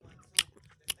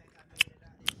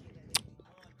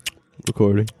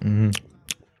recording. Mm-hmm.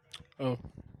 Oh.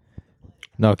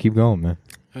 No, keep going, man.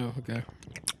 Oh, okay.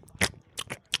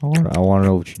 I want to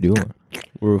know what you're doing.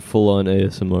 We're a full-on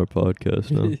ASMR podcast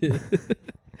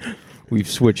now. We've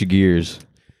switched gears.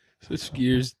 Switch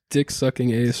gears. Dick sucking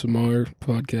ASMR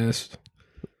podcast.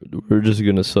 We're just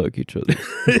gonna suck each other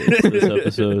this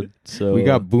episode. So We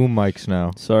got boom mics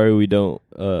now. sorry we don't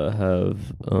have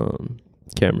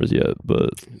cameras yet,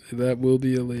 but That will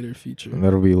be a later feature.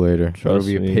 That'll be later. That'll Trust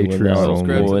be a me, when Patreon that's-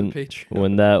 Subscribe only. to the Patreon.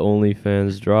 when that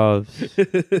OnlyFans drops,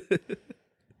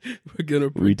 We're gonna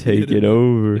we take it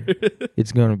over.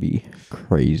 It's gonna be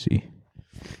crazy.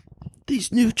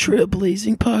 These new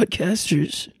trailblazing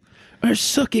podcasters are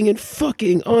sucking and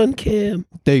fucking on cam.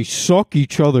 They suck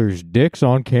each other's dicks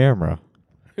on camera.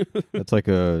 That's like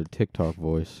a TikTok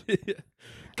voice.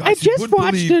 I just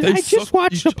watched it. I just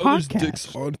watched a podcast.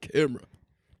 Dicks on camera.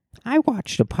 I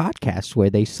watched a podcast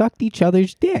where they sucked each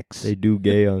other's dicks. They do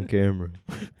gay on camera.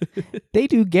 They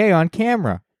do gay on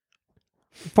camera.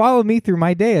 Follow me through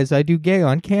my day as I do gay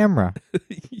on camera.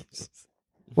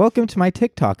 Welcome to my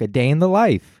TikTok, A Day in the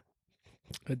Life.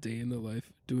 A day in the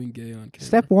life doing gay on camera.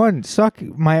 Step 1, suck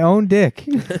my own dick.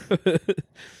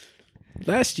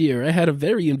 Last year, I had a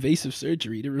very invasive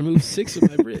surgery to remove 6 of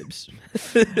my ribs.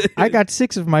 I got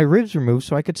 6 of my ribs removed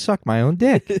so I could suck my own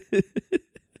dick.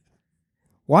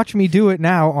 Watch me do it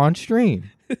now on stream.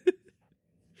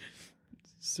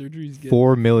 Surgery's getting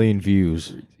 4 million views.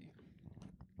 crazy.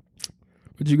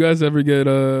 Would you guys ever get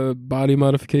a body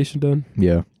modification done?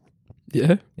 Yeah.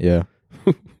 Yeah? Yeah.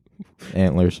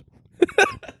 Antlers.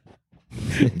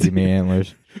 Give me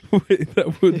antlers. Wait,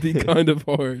 that would be kind of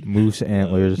hard. Moose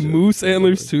antlers. Moose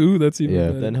antlers too? That's even Yeah.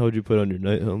 better. Then how'd you put on your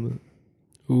night helmet?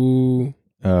 Ooh.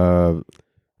 I'd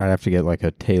have to get like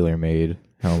a tailor-made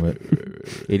helmet.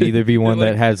 It'd either be one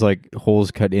that has like holes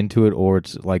cut into it or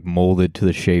it's like molded to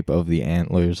the shape of the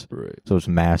antlers. Right. So it's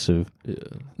massive. Yeah.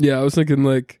 Yeah, I was thinking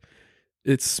like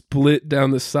it's split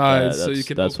down the sides so you that's-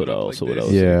 can that's open what up I like also- what this, I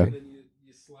was Yeah. and then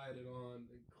you slide it on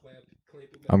and clamp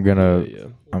it back. I'm gonna Yeah.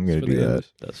 I'm gonna For do the that.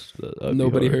 antlers. That'd be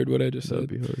Nobody hard. heard what I just That'd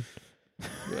said. be hard.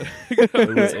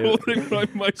 I was holding my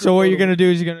microphone. So what you're gonna do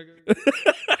is you're gonna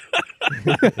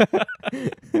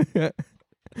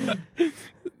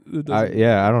It doesn't-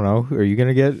 yeah, I don't know. Are you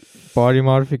gonna get body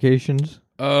modifications?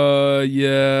 Yeah,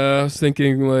 I was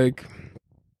thinking like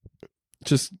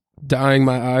just dyeing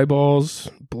my eyeballs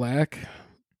black.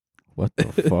 What the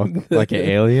fuck? Like an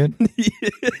alien?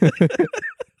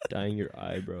 Dyeing your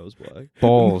eyebrows black.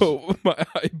 Balls. No, my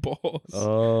eyeballs.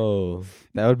 Oh.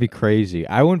 That would be crazy.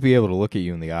 I wouldn't be able to look at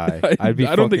you in the eye. I'd be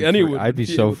I don't think fucking anyone. I'd be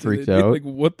would so able to. freaked They'd be out. Like,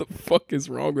 what the fuck is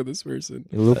wrong with this person?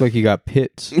 You look like you got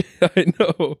pits. I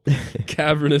know,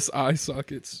 cavernous eye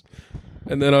sockets,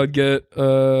 and then I'd get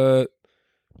the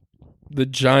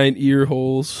giant ear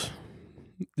holes.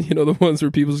 You know, the ones where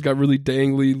people's got really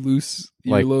dangly loose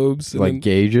Like- earlobes. And Like then,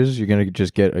 gauges? You're gonna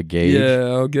just get a gauge? yeah,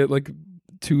 I'll get like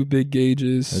 2 big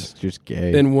gauges That's just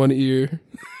gay. in one ear.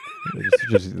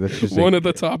 That's just One at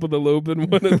the top of the lobe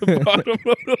and one at the bottom of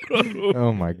the lobe.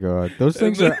 oh my god. Those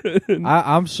And things are then-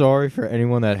 I'm sorry for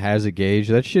anyone that has a gauge.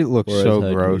 That shit looks Or has so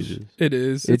had gross. gauges. It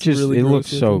is. It It's just really it gross looks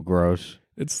so looking. gross.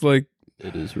 It's like,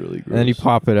 It is really gross. And then you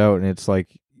pop it out and it's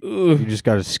like you ugh, just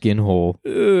got a skin hole.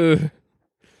 ugh.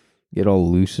 Get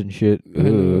all loose and shit. I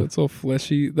know, Ugh. it's all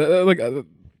fleshy.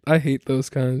 I hate those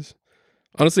kinds.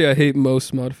 Honestly, I hate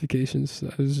most modifications.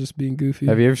 I was just being goofy.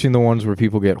 Have you ever seen the ones where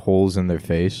people get holes in their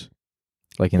face?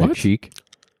 Like in their What? cheek?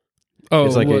 Oh,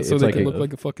 it's like what? a- so it's they like can a- look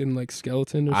like a fucking like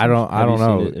skeleton or I something? don't Have you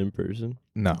know. seen it in person?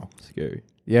 No. Scary.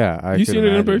 Yeah, I You could seen it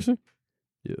in imagine. person?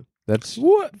 That's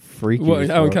What? freaky. What? as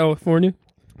Out in fuck. California?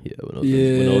 Yeah, when I was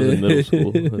in middle school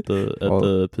at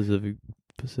the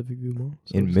Pacific View Mall.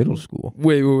 In middle school.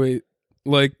 Wait.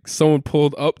 Like someone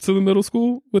pulled up to the middle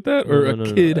school with that, or No,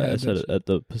 a kid I had said that it at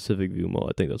the Pacific View Mall.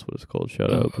 I think that's what it's called.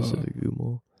 Shout out Pacific View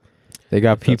Mall. They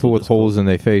got That's people what with it's called. holes in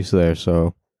their face there,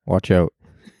 so watch out.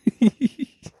 shit?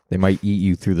 They might eat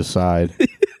you through the side.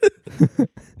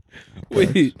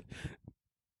 Wait.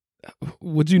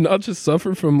 Would you not just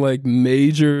suffer from like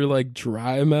major like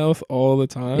dry mouth all the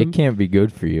time? It can't be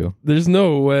good for you. There's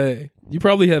no way. You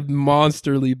probably have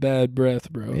monsterly bad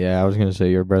breath, bro. Yeah, I was gonna say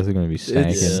your breath is gonna be It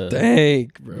stankin'. Yeah.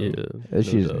 stank, bro. Yeah, That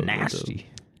shit is doubt, no nasty.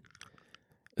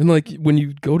 And like when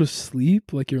you go to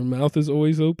sleep, like your mouth is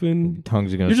always open.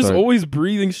 Tongues are gonna You're just start. always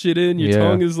breathing shit in. Your Yeah.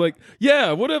 tongue is like,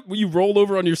 yeah. What if you roll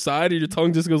over on your side and your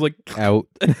tongue just goes like out.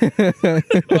 onto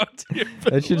your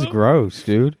That shit's pillow? gross,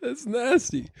 dude. That's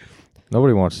nasty.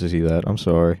 Nobody wants to see that. I'm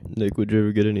sorry. Nick, would you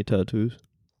ever get any tattoos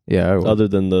Yeah, I would. other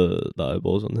than the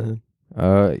eyeballs on the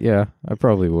head? Yeah, I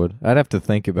probably would. I'd have to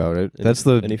think about it. That's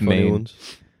the Any funny main.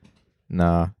 ones?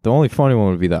 Nah. The only funny one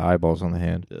would be the eyeballs on the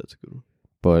hand. Yeah, that's a good one.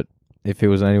 But if it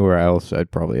was anywhere else,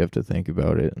 I'd probably have to think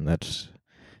about it, and that's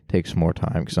takes more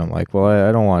time because I'm like, well,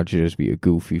 I don't want it to just be a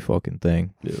goofy fucking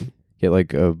thing. Yeah. Get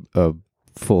like a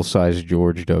full-size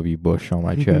George W. Bush on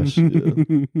my chest.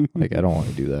 Like, I don't want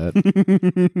to do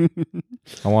that.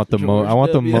 I want the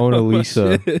Mona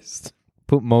Lisa.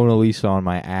 Put Mona Lisa on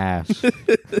my ass.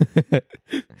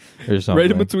 Or something.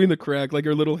 Right in between the crack, like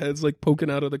her little head's like poking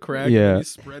out of the crack. Yeah. And you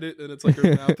spread it, and it's like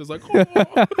her mouth is like.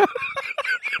 Oh.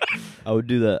 I would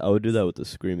do that. I would do that with the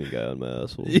screaming guy on my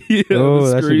asshole. Yeah, Oh,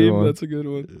 the that's a good scream. one. That's a good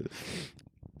one.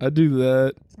 I do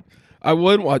that. I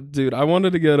would want, dude. I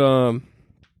wanted to get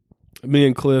me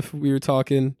and Cliff. We were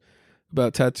talking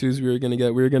about tattoos. We were gonna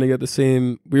get the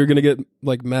same. We were gonna get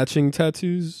like matching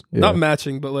tattoos. Yeah. Not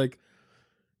matching, but like,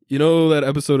 you know that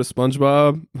episode of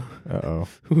SpongeBob Uh-oh.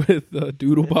 with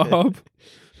Doodle Bob.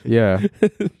 Yeah.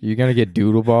 You gonna get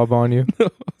Doodle Bob on you? No,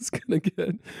 I was gonna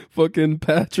get fucking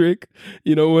Patrick.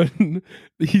 You know when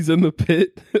he's in the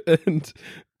pit and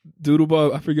Doodle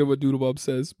Bob, I forget what Doodle Bob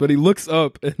says, but he looks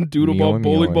up and Doodle Bob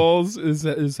bowling balls is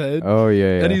at his head. Oh,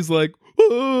 yeah. And he's like,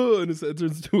 oh, and his head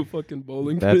turns into a fucking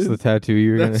bowling That's pin. the tattoo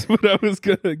you're going That's to... what I was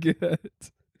gonna get.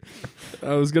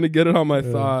 I was gonna get it on my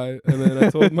thigh, and then I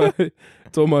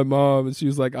told my mom, and she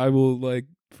was like, I will like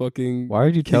fucking Why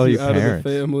would you kick tell you your out parents?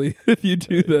 of the family if you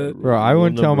do that. Bro, I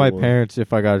wouldn't tell my Number one. parents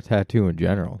if I got a tattoo in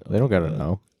general. They don't gotta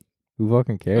know. Who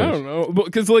fucking cares? I don't know,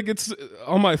 because like it's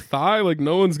on my thigh, like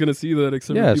no one's gonna see that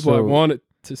except Yeah, for people I so- want it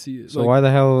to see it. So Like, why the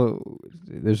hell...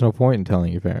 There's no point in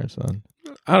telling your parents then.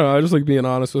 I don't know. I just like being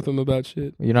honest with them about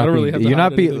shit. You're I not don't being, really have to you're hide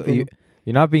not being anything from them.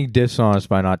 you're not being dishonest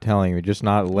by not telling. You're just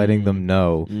not letting them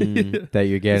know that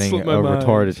you're getting a Slipped my mind.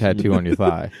 retarded tattoo on your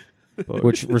thigh.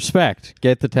 Which, respect,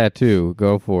 get the tattoo,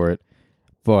 go for it.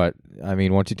 But I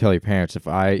mean, once you tell your parents,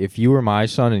 if you were my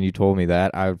son and you told me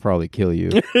that, I would probably kill you.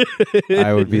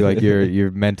 I would be like, you're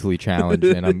mentally challenged,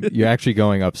 and you're actually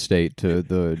going upstate to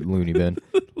the loony bin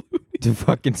to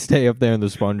fucking stay up there in the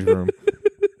sponge room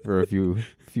for a few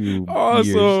years.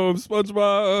 Awesome,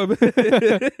 SpongeBob.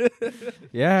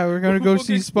 Yeah, we're gonna go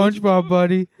see SpongeBob,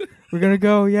 buddy. We're gonna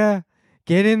go. Yeah,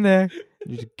 get in there.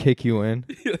 Just kick you in.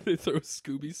 Yeah, they throw a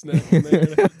Scooby snack in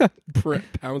there and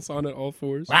pounce on it all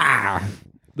fours. Ah!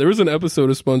 There was an episode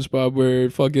of SpongeBob where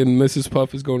fucking Mrs.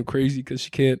 Puff is going crazy because she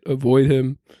can't avoid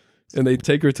him, and they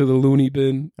take her to the loony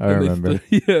bin. I remember.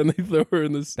 And they throw her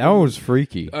in this. That one was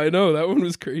freaky. I know, that one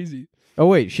was crazy. Oh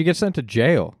wait, she gets sent to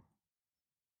jail.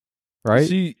 Right?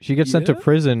 She gets sent to yeah?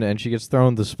 prison and she gets thrown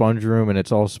in the sponge room and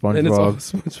it's all SpongeBob. And it's all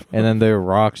SpongeBob. And then there are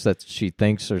rocks that she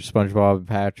thinks are SpongeBob and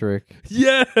Patrick.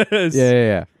 Yes.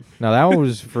 Yeah. Now that one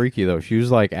was freaky though. She was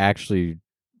like actually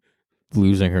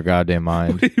losing her goddamn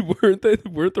mind. Wait,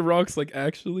 weren't the rocks like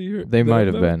actually her? They might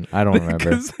have been. I don't remember.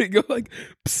 Because they go like,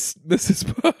 Psst, Mrs.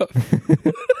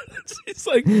 Puff. She's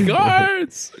like,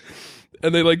 guards.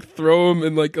 And they like throw him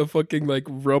in like a fucking like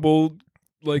rubble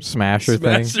like Smasher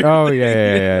thing. Smasher Oh thing.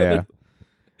 yeah.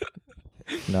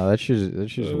 No, that's just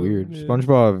weird. Yeah.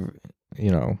 SpongeBob,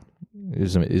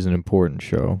 is an important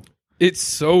show. It's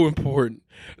so important.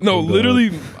 No, Oh, God.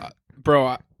 literally,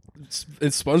 bro.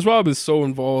 SpongeBob is so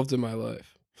involved in my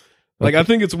life. Like, I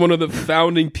think it's one of the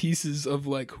founding pieces of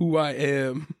like who I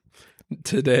am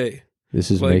today.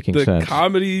 This is Like making the sense.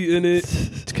 comedy in it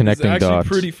It's connecting is actually dots.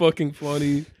 pretty fucking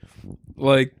funny.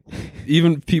 Like,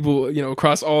 even people,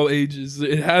 across all ages,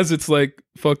 it has its like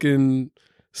fucking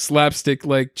slapstick,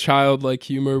 like childlike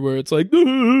humor where it's like, but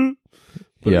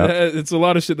Yeah. it's a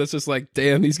lot of shit that's just like,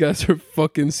 damn, these guys are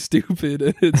fucking stupid,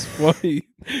 and it's funny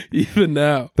even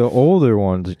now. The older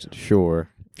ones, sure.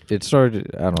 It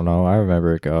started, I don't know. I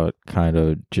remember it got kind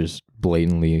of just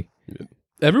blatantly.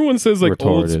 Everyone says like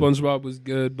old Retarded. SpongeBob was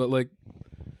good, but like,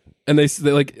 and they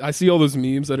like, I see all those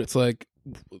memes that it's like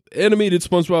animated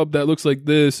SpongeBob that looks like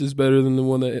this is better than the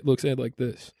one that looks like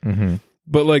this. Mm-hmm.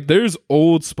 But like, there's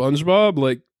old SpongeBob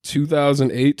like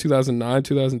 2008, 2009,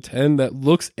 2010 that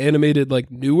looks animated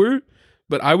like newer,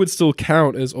 but I would still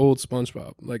count as old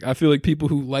SpongeBob. Like, I feel like people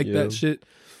who like Yeah. that shit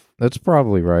That's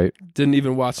probably right. didn't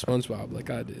even watch SpongeBob like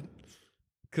I did.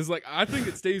 Cause like I think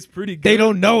it stays pretty good. They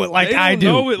don't know it like They I don't do.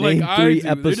 know it like Name I 3 do.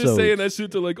 They're just episodes. saying that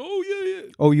shit to like, oh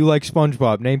yeah. Oh, you like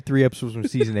SpongeBob? Name 3 episodes from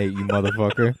season 8, you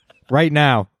motherfucker. Right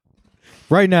now.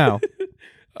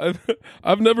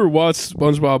 I've never watched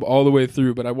SpongeBob all the way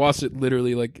through, but I watched it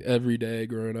literally like every day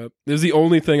growing up. It was the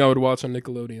only thing I would watch on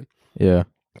Nickelodeon. Yeah.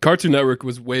 Cartoon Network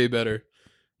was way better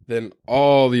than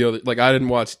all the other. Like, I didn't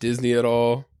watch Disney at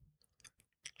all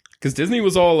because Disney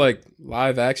was all like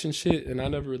live action shit, and I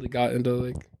never really got into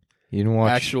like You didn't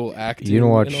watch actual acting. You didn't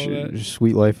watch and all that.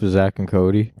 Sweet Life of Zach and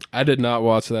Cody? I did not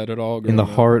watch that at all. In the growing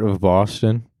up. heart of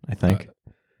Boston, I think.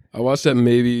 I watched that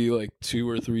maybe like 2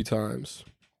 or 3 times,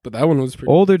 but that one was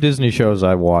pretty. Older Disney shows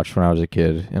I watched when I was a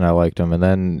kid, and I liked them. And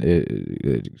then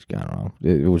I don't know,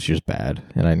 it was just bad,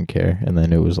 and I didn't care. And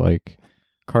then it was like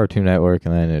Cartoon Network,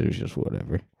 and then it was just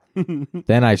whatever.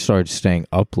 Then I started staying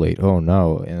up late. Oh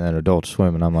no! And then Adult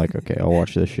Swim, and I'm like, okay, I'll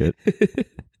watch this shit.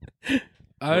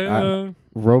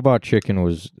 Robot Chicken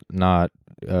was not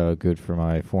good for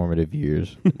my formative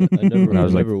years. I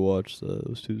never watched that. It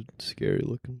was too scary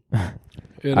looking.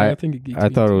 I think it geeked I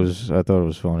me thought too. it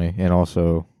was funny, and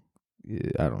also,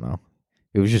 I don't know,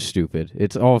 it was just stupid.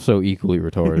 It's also equally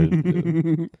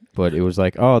retarded, but it was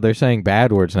like, oh, they're saying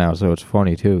bad words now, so it's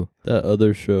funny too. That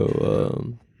other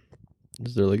show,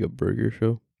 is there like a burger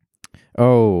show?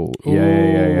 Oh,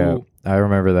 yeah. Ooh. I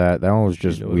remember that. That one was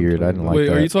just You know what I'm weird. I talking didn't about. like Wait,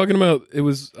 that. are you talking about? It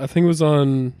was. I think it was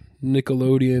on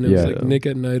Nickelodeon. It was Yeah. like Nick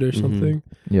at Night or something.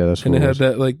 Yeah, that's And what it it had was.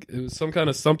 that like it was some kind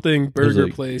of something burger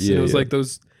like- place. yeah, and it was yeah. like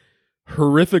those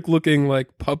horrific looking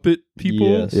like puppet people.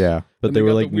 Yes. Yeah, But And they they were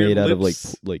got like the weird made out of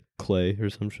lips. like clay or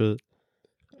some shit.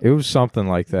 it was something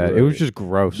like that. It was Right. just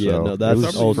gross. Yeah, though. no, it that's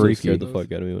was also freaky. scared the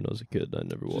fuck out of me when I was a kid. I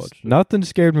never watched it. Nothing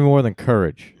scared me more than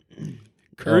Courage.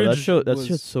 Courage. That was-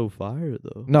 shit's so fire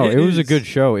though. No, It it was a is. good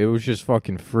show. It was just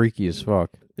fucking freaky as fuck.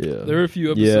 Yeah. There were a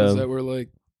few episodes Yeah. that were like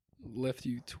left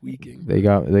you tweaking. They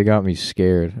got me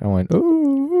scared. I went,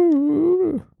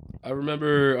 ooh. I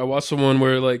remember I watched someone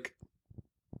where like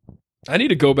I need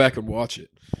to go back and watch it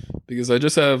because I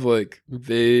just have like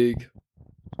vague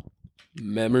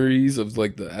memories of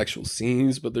like the actual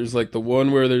scenes, but there's like the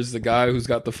one where there's the guy who's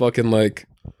got the fucking like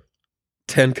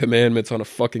 10 commandments on a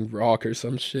fucking rock or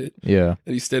some shit Yeah.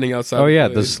 and he's standing outside. Oh yeah,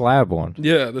 the the place. slab one.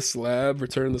 Yeah, the slab,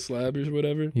 return the slab or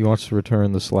whatever. He wants to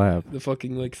return the slab. The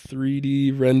fucking like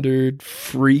 3D rendered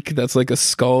freak that's like a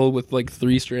skull with like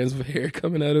 3 strands of hair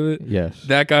coming out of it. Yes.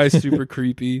 That guy's super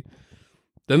creepy.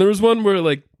 Then there was one where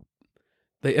like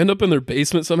they end up in their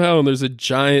basement somehow and there's a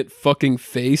giant fucking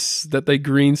face that they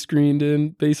green screened in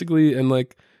basically and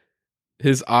like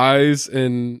his eyes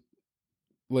and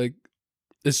like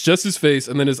it's just his face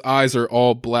and then his eyes are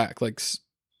all black like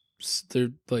they're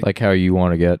Like how you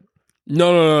want to get.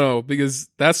 no, because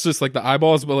that's just like the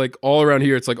eyeballs, but like all around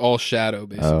here, it's like all shadow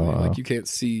basically. Oh. Like you can't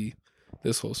see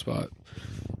this whole spot.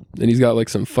 And he's got like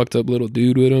some fucked up little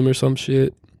dude with him or some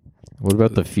shit. What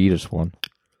about the fetus one?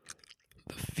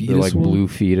 The The fetus like one? blue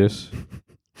fetus.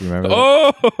 You remember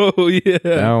that? Oh yeah.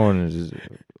 That one is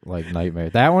like nightmare.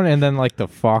 That one and then like the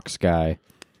fox guy.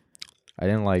 I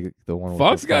didn't like the one.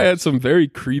 Fox with the guy had some very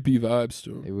creepy vibes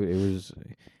to him. It was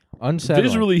unsettling.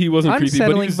 Visually, he wasn't creepy, but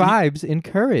he was, vibes in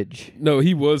Courage. no,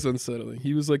 he was unsettling.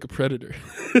 He was like a predator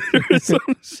or some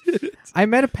shit. I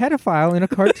met a pedophile in a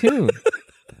cartoon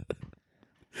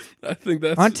I think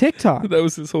that's on TikTok. that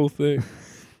was his whole thing.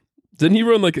 Didn't he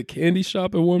run like a candy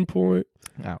shop at one point?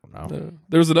 I don't know.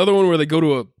 There was another one where they go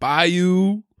to a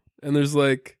bayou and there's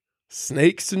like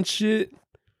snakes and shit.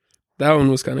 That one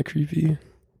was kind of creepy.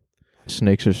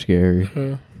 Snakes are scary.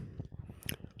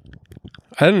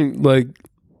 I didn't like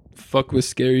fuck with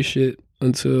scary shit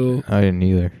until I didn't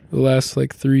either. the last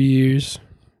like 3 years.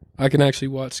 I can actually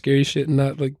watch scary shit and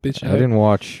not like bitch I out. didn't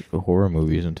watch horror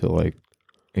movies until like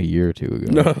a year or two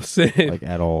ago. No, same. Like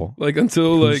at all. Like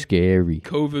until Too like scary.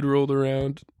 COVID rolled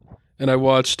around and I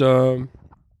watched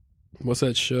what's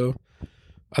that show?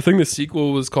 I think the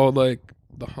sequel was called like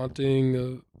The Haunting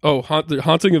of The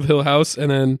Haunting of Hill House and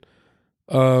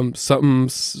then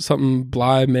something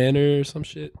Bly Manor or some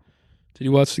shit. Did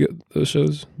you watch those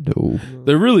shows? No.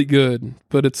 They're really good,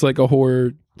 but it's like a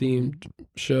horror themed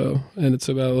show and it's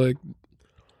about like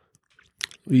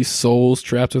these souls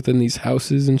trapped within these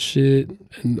houses and shit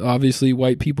and obviously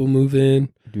white people move in.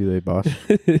 Do they bust?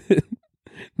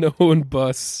 No one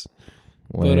busts.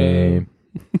 Lame.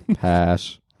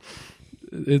 Pass.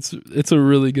 It's a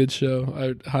really good show.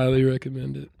 I highly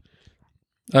recommend it.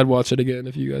 I'd watch it again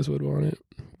if you guys would want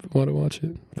to watch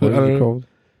it. What But I is don't it know.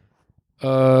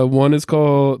 called? One is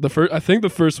called I think the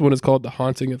first one is called The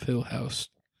Haunting of Hill House.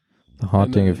 The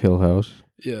Haunting of Hill House.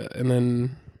 Yeah, and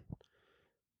then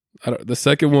the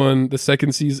second one, the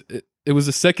second season, it was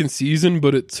a second season,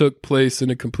 but it took place in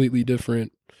a completely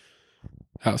different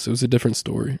house. It was a different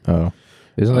story. Oh.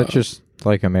 Isn't that just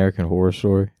like American Horror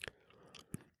Story?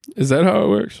 Is that how it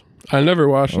works? I never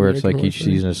watched. Where it's American like Horror each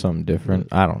Story. season is something different?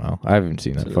 I don't know. I haven't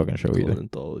seen that It's fucking show called either. an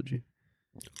anthology.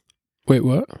 Wait,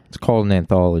 what? It's called an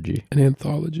anthology, An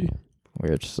anthology.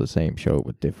 where it's the same show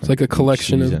with different. It's like a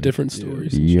collection of season. different Yeah.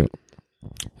 stories. and Yep.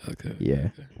 shit. Okay. Yeah.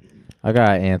 I got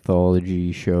an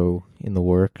anthology show in the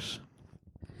works.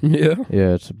 Yeah.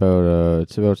 Yeah, it's about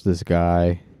this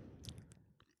guy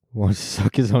who wants to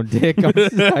suck his own dick. I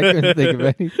couldn't think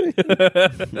of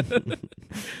anything.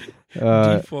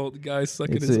 Default guy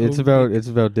sucking his own it's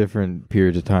about different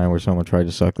periods of time where someone tried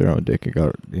to suck their own dick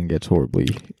and gets horribly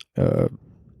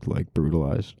like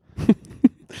brutalized.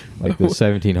 Like the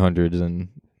 1700s, and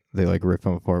they like rip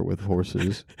them apart with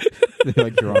horses. They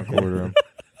like draw and quarter them.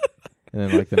 And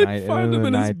then like find him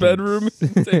in his bedroom,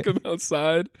 take him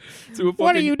outside to a fucking,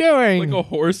 what are you doing? like a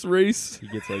horse race. He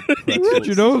gets like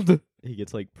Reginald. he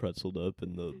gets like pretzeled up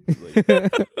in the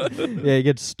like, Yeah, he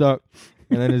gets stuck.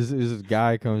 And then his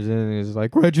guy comes in and is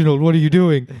like, Reginald, what are you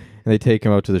doing? And they take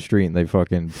him out to the street and they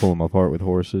fucking pull him apart with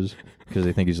horses because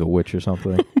they think he's a witch or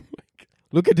something.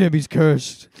 Look at him, he's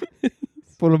cursed.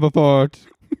 Pull him apart.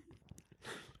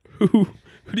 Who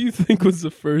do you think was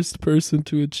the first person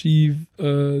to achieve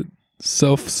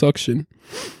self-suction?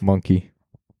 Monkey.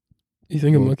 You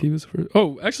think a monkey was first?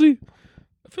 Oh, actually,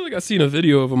 I feel like I've seen a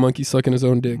video of a monkey sucking his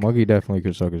own dick. Monkey definitely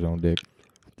could suck his own dick.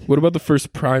 What about the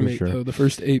first primate, sure. though? The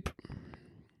first ape?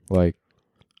 Like,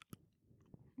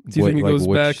 Do you think it goes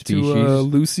which back species? to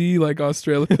Lucy, like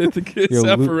Australopithecus Yo,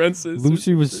 afarensis?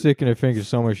 Lucy was sticking her fingers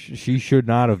somewhere she should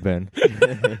not have been.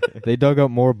 They dug up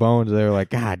more bones. They were like,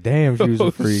 God damn, she was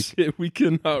a freak. Shit, we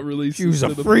cannot release She was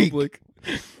this a to the freak. public.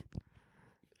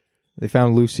 They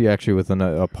found Lucy actually with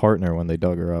a partner when they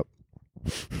dug her up.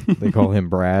 They call him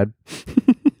Brad.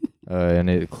 And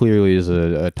it clearly is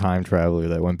a time traveler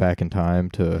that went back in time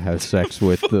to have sex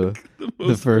with the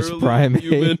first early primate.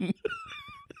 human.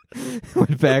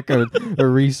 Went back, a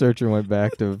researcher went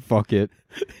back to fuck it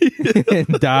and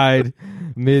died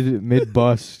mid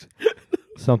bust.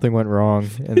 Something went wrong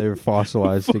and they were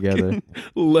fossilized together.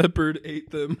 Leopard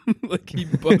ate them like he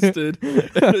busted,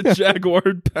 and a jaguar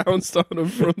pounced on him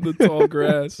from the tall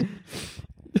grass.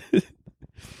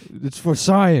 It's for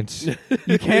science.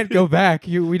 You can't go back.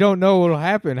 We don't know what'll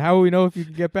happen. How will we know if you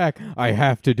can get back? I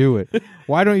have to do it.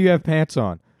 Why don't you have pants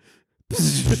on?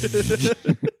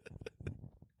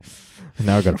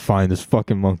 Now I gotta find this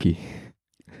fucking monkey.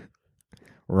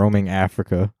 Roaming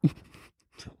Africa.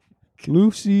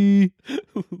 Lucy,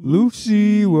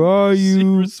 where are She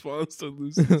you? responds to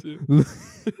Lucy too.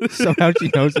 Somehow she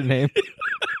knows her name.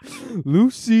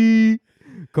 Lucy,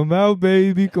 come out,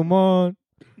 baby. Come on.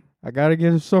 I gotta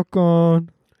get a suck on.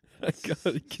 I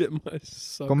gotta get my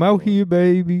suck Come out on. here,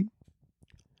 baby.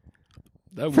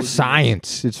 That For was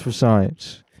science. It's for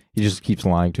science. He just keeps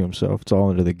lying to himself. It's all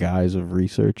under the guise of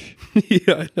research.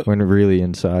 Yeah, I know. When really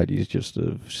inside, he's just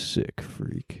a sick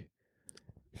freak.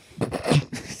 Do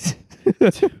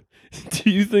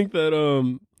you think that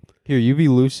Here, you be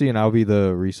Lucy and I'll be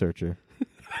the researcher.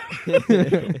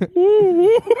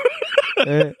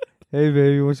 Hey,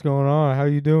 baby, what's going on? How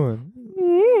you doing?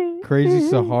 Crazy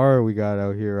Sahara we got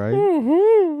out here, right?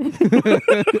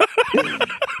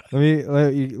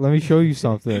 Let me show you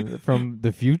something from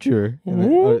the future.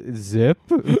 Zip.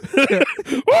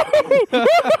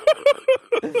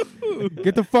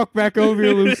 Get the fuck back over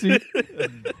here, Lucy.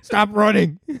 Stop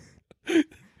running.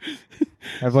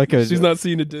 Have like a she's not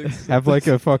seeing a dick? have like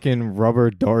a fucking rubber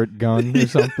dart gun or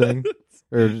something.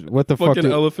 Or what the fuck?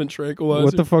 Fucking elephant tranquilizer.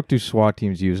 What the fuck do SWAT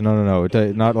teams use? No.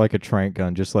 Not like a trank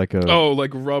gun, just like a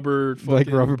like rubber. like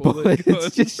fucking rubber bullet bullets.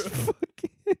 gun. Just fucking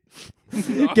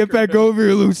Knock get her back out. over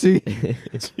here, Lucy.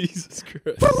 Jesus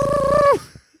Christ.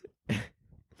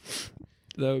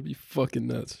 That would be fucking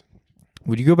nuts.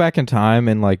 Would you go back in time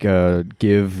and like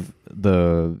give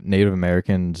the Native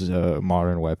Americans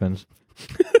modern weapons?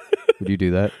 Would you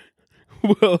do that?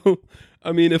 Well,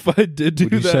 I mean, if I did do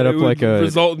Would you that, set up it would like a-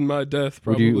 result in my death.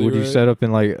 Probably. Would you right? set up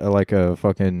in like a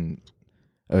fucking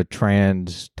a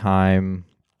transdimensional?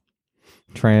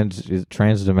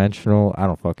 I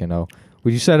don't fucking know.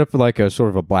 Would you set up like a sort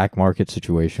of a black market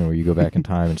situation where you go back in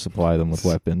time and supply them with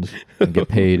weapons and get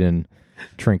paid in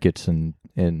trinkets and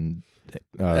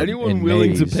anyone in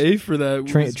willing to maize? pay for that?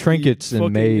 Trinkets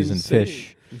and maize and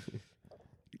fish?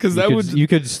 Because that would you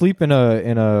could sleep in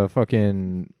a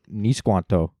fucking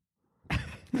nisquanto.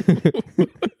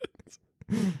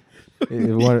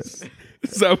 is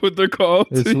that what they're called?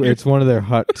 It's one of their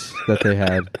huts that they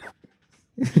had.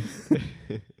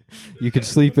 You could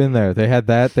sleep in there. They had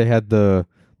that. They had the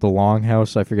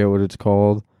longhouse. I forget what it's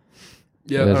called.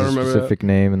 Yeah, It has I a remember specific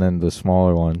name, and then the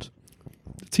smaller ones.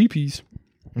 that. Teepees.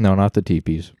 No, not the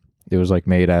teepees. It was like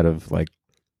made out of like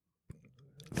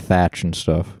thatch and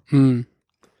stuff.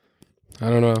 I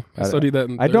don't know. I studied that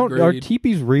in third Are grade.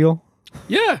 teepees real?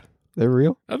 Yeah, They're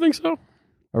real? I think so.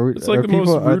 It's It's like the most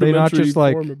are they not rudimentary just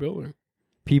like form of building.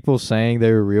 people saying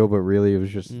they were real, but really it was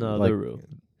just No, like they're real.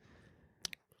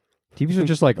 teepees are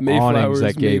just like Mayflowers awnings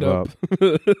that gave made up.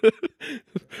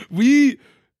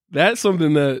 That's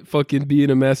something that fucking being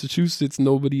in Massachusetts,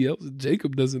 nobody else,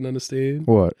 Jacob doesn't understand.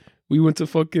 What? We went to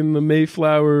fucking the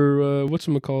Mayflower,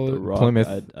 whatchamacallit?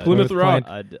 Plymouth Rock.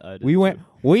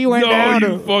 We went down No,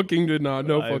 to you fucking did not.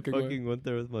 No I fucking way. fucking went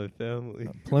there with my family.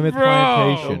 Plymouth Bro.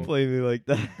 Plantation. Don't play me like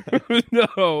that.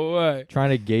 No way.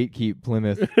 Trying to gatekeep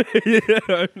Plymouth.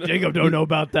 Yeah. Jacob don't know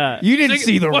about that. You didn't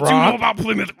see the what Rock. you know about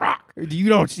Plymouth Rock? You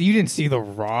didn't see the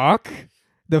Rock,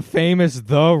 the famous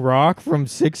The Rock from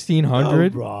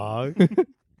 1600, Rock.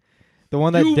 the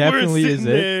one that you definitely were is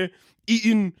sitting it. there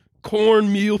eating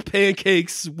cornmeal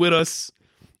pancakes with us.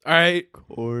 All right.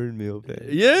 Cornmeal pan.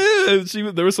 Yeah,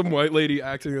 there was some white lady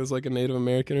acting as like a Native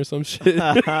American or some shit.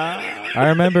 I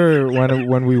remember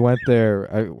when we went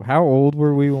there. How old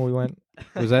were we when we went?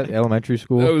 Was that elementary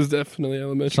school? That was definitely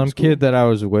elementary Some school. kid that I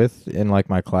was with in like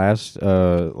my class,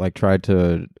 like tried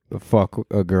to fuck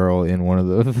a girl in one of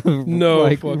the No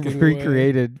like fucking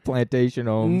recreated plantation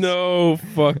homes. No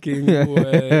fucking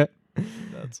way.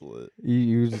 That's lit.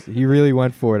 He really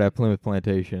went for it at Plymouth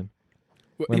Plantation.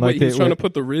 When, Wait, like, he was they- trying when- to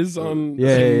put the Riz on.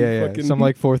 Yeah. Fucking, Some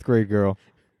like 4th grade girl.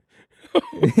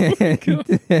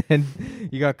 And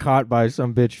you got caught by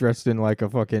some bitch dressed in like a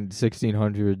fucking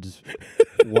 1600s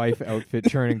wife outfit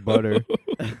churning butter.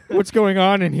 What's going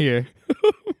on in here?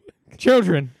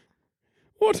 Children,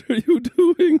 What are you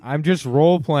doing? I'm just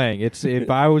role playing. If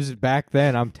I was back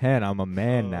then, I'm 10. I'm a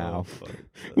man now. Fuck.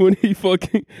 When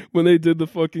they did the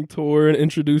fucking tour and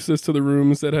introduced us to the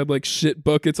rooms that had like shit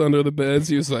buckets under the beds,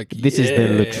 he was like, This is the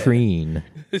 "Yeah, latrine.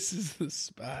 This is the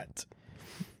spot."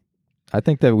 I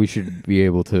think that we should be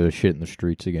able to shit in the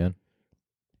streets again.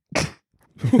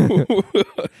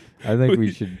 I think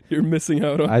we should. You're missing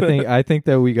out on. I think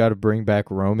that we got to bring back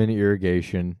Roman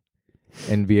irrigation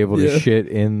and be able to Yeah. shit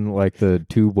in like the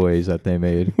tube ways that they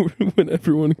made. when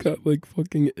everyone got like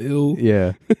fucking ill,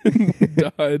 Yeah,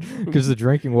 died. because the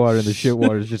drinking water and the shit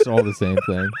water is just all the same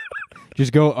thing.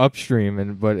 Just go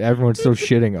upstream, but everyone's still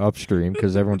shitting upstream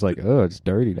because everyone's like, "Oh, it's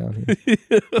dirty down here."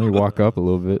 Let me walk up a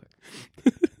little bit.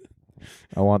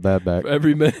 I want that back. For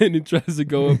every man who tries to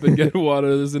go up and get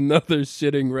water, there's another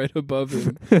shitting right above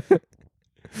him.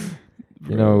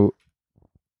 You know,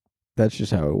 that's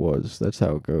just how it was. That's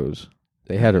how it goes.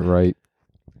 They had it right.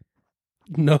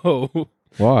 No.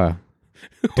 Why?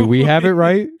 Do we have it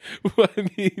right? I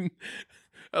mean,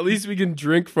 at least we can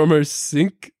drink from our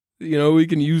sink. You know, we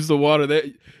can use the water there.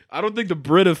 I don't think the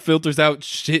Brita filters out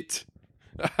shit.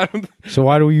 I don't. So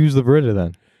why do we use the Brita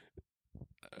then?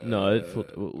 No,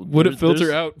 Would it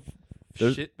filter out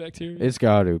there's- shit bacteria? It's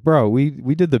got to, bro. We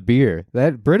did the beer.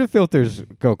 That Brita filters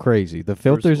go crazy. The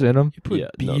filters in them. You put yeah,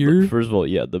 beer. first of all,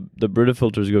 yeah, the Brita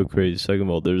filters go crazy. Second of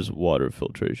all, there's water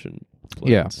filtration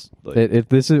plants. Yeah.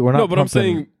 This is we're not. No, but I'm pumping-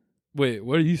 saying. Wait,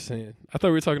 what are you saying? I thought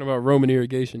we were talking about Roman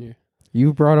irrigation here.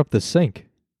 You brought up the sink.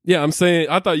 Yeah, I'm saying.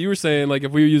 I thought you were saying like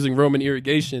if we were using Roman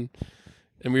irrigation,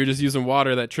 and we were just using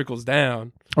water that trickles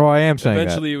down. Oh, I am saying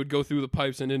Eventually, it would go through the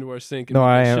pipes and into our sink. that. No,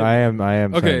 I am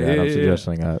Okay, saying that. yeah, I'm yeah,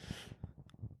 suggesting that.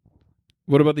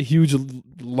 What about the huge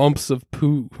lumps of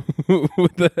poo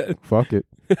with that? Fuck it.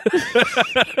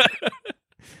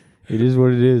 It is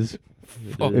what it is.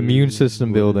 Fuck. Immune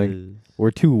system building.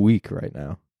 We're too weak right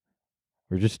now.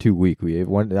 We're just too weak.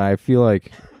 I feel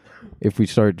like if we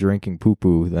start drinking poo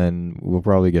poo, then we'll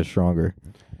probably get stronger.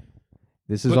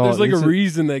 This is But all. there's like this a is-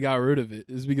 reason they got rid of it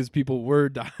is because people were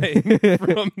dying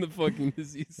from the fucking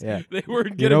disease. Yeah. They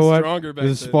weren't You getting know what? stronger back The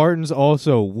then. Spartans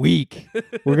also weak.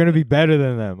 We're gonna be better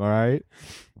than them. All right.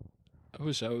 I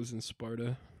wish I was in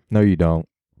Sparta. No, you don't.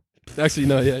 Actually,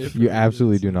 no, yeah. You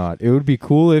absolutely do not. It would be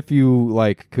cool if you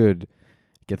like could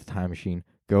get the time machine,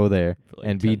 go there, For, like,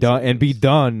 and be 10 done and be seconds.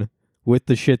 done with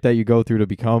the shit that you go through to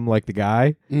become like the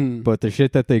guy. Mm. But the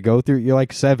shit that they go through, you're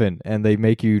like 7, and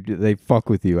they fuck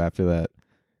with you after that.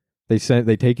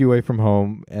 They take you away from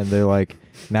home, and they're like,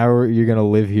 now you're gonna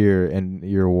live here, and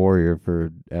you're a warrior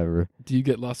forever. Do you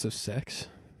get lots of sex?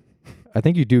 I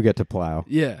think you do get to plow.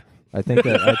 Yeah. I think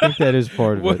that is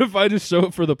part of What it. if I just show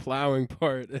up for the plowing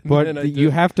part? And then But I you do-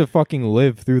 have to fucking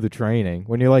live through the training.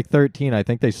 When you're like 13, I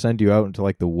think they send you out into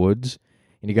like the woods,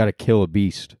 and you got to kill a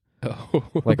beast, Oh,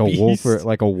 like a wolf beast.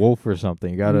 or wolf or something.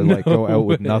 You got to like go No out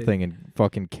with way. nothing and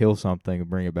fucking kill something and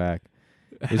bring it back.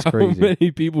 It's How crazy. many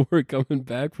people were coming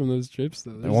back from those trips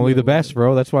though? There's Only no the best, way.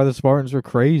 bro. That's why the Spartans were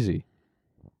crazy.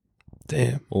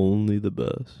 Damn. Only the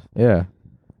best. Yeah,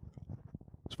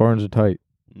 Spartans are tight.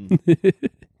 Mm.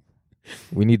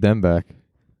 We need them back.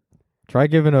 Try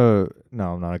giving a.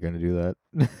 No, I'm not gonna do that.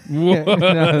 What?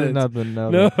 no, nothing. No,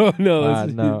 No, no,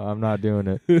 that's- no, I'm not doing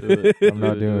it. Do it. I'm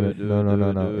not doing it. No.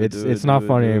 Do it, It's do not it,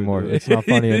 funny do it, anymore. do it. It's not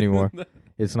funny anymore.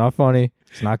 It's not funny.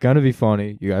 It's not gonna be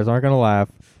funny. You guys aren't gonna laugh.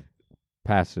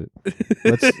 Pass it.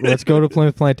 Let's go to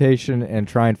Plymouth Plantation and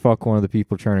try and fuck one of the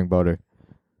people churning butter.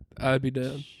 I'd be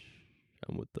down.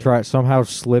 I'm with that. somehow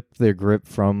slip their grip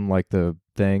from like the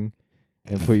thing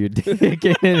and put your dick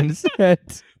in instead.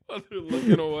 While they're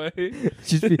looking away.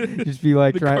 Just be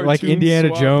like The trying, like cartoon Indiana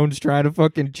swap. Jones trying to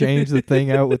fucking change the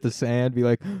thing out with the sand. Be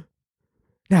like,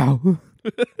 now,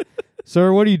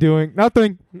 sir, what are you doing?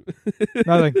 Nothing.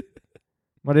 Nothing.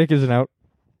 My dick isn't out.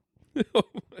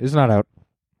 It's not out.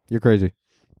 You're crazy.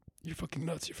 You're fucking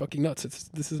nuts. You're fucking nuts.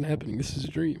 This isn't happening. This is a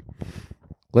dream.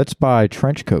 Let's buy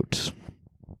trench coats.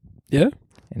 Yeah?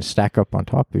 And stack up on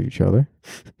top of each other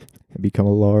and become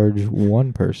a large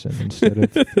one person instead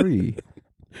of three.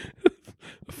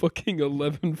 A fucking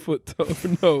 11-foot tall.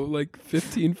 No, like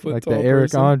 15-foot Like tall. the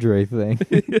Eric person. Andre thing.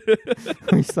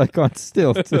 He's like on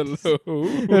stilts. Hello.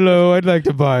 Hello, I'd like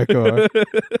to buy a car.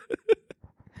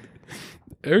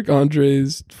 Eric Andre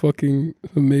is fucking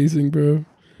amazing, bro.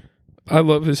 I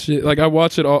love his shit. Like, I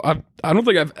watch it all. I don't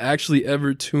think I've actually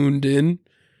ever tuned in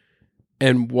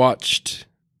and watched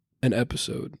an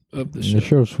episode of the show. The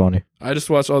show's funny. I just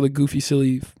watch all the goofy,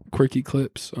 silly, quirky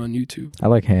clips on YouTube. I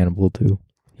like Hannibal too.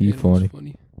 He's And it was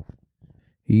funny.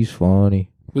 He's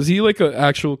funny. Was he like an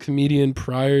actual comedian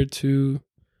prior to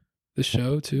the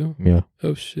show too? Yeah.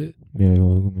 Oh shit. Yeah,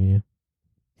 look at me.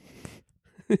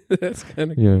 That's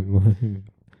kind of Yeah.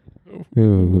 Yeah,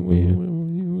 look at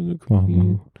me.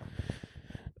 Come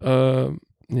on.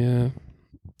 Yeah.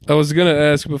 I was gonna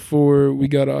ask before we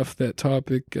got off that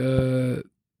topic of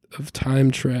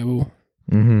time travel.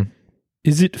 Mm-hmm.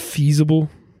 Is it feasible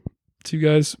to you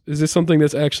guys? Is this something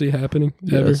that's actually happening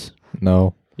ever? Yes.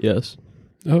 No. Yes.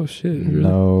 Oh shit! Really?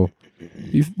 No.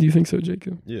 Do you think so,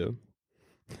 Jacob? Yeah.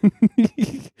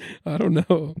 I don't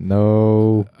know.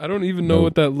 No. I don't even know No.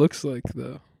 what that looks like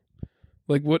though.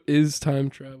 Like, what is time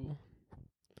travel?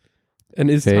 And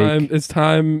is Fake.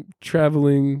 time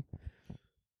traveling?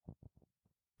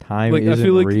 Time Like, isn't I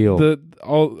feel like real.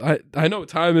 I know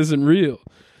time isn't real.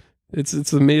 It's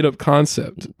a made up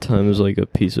concept. Time is like a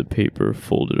piece of paper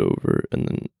folded over, and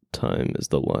then time is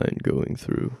the line going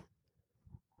through.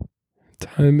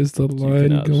 Time is the So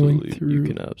line going You through.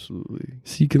 can absolutely.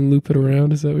 So you can loop it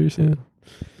around. Is that what you're saying?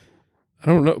 I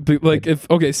don't know. But like,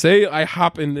 say I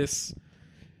hop in this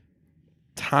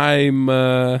time.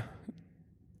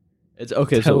 It's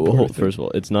okay. So Teleport first of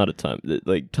all, it's not a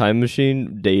like time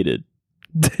machine dated.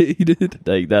 Dated.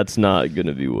 Like that's not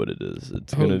gonna be what it is.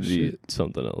 It's Oh, gonna be shit.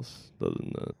 something else other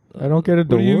than that. I don't get a What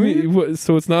do you DeLorean. mean? What,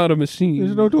 so it's not a machine.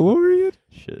 There's no DeLorean.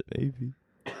 Shit, maybe.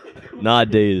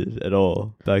 Not dated at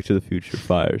all. Back to the Future.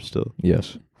 Fire still.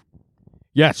 Yes.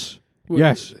 Yes. What-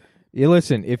 Yes. Yeah,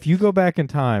 listen, if you go back in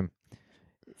time,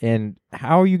 and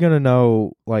how are you going to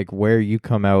know like where you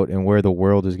come out and where the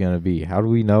world is going to be? How do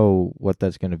we know what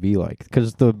that's going to be like?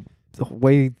 Because the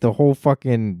way the whole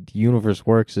fucking universe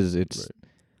works is it's Right.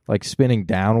 like spinning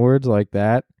downwards like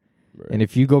that. Right. And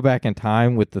if you go back in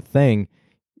time with the thing,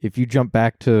 if you jump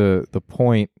back to the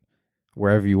point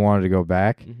wherever you wanted to go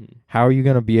back, Mhm. how are you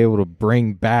going to be able to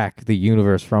bring back the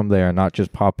universe from there and not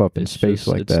just pop up in It's space just-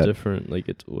 like it's that? different. Like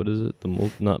it's what is it? I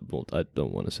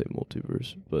don't want to say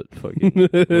multiverse, but fucking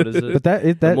what is it? But that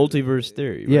The multiverse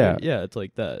theory. Right? Yeah. Yeah. It's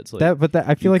like that. It's like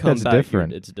I feel you like come that's back, you're-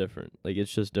 different. It's different. Like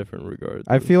it's just different regardless.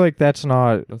 I feel like that's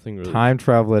not nothing really. time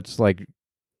travel. It's like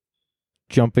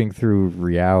jumping through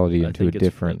reality I into a think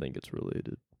different. I think it's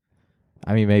related.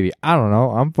 I mean, maybe I don't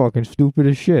know. I'm fucking stupid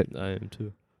as shit, I am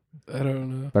too. I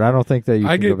don't know. but I don't think that you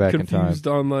I can go get back in time. confused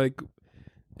on like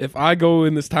if I go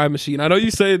in this time machine. I know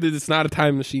you say that it's not a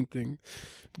time machine thing,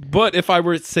 but if I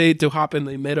were say to hop in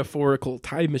a metaphorical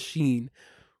time machine,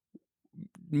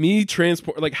 me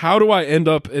transport like how do I end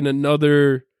up in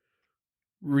another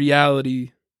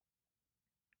reality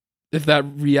if that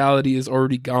reality is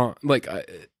already gone? Like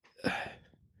it's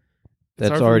That's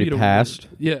hard for already me to passed?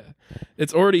 word. Yeah,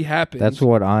 it's already happened. That's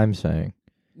what I'm saying.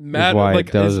 matter why it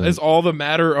like doesn't. is all the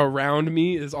matter around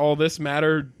me, is all this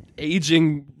matter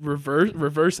aging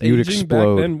reverse You'd aging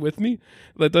explode. back then with me?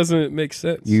 That doesn't make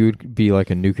sense. You'd be like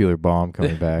a nuclear bomb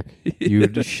coming back.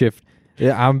 You'd shift.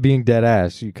 Yeah, I'm being dead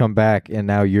ass. You come back and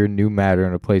now you're new matter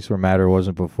in a place where matter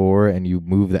wasn't before, and you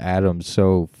move the atoms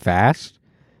so fast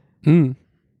Hmm.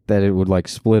 that it would like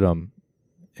split them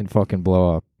and fucking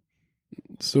blow up.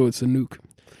 So it's a nuke.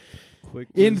 Quick,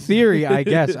 In theory, I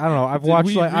guess. I don't know. I've Did watched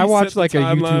we like I reset watched the like a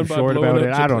timeline YouTube by short blowing about up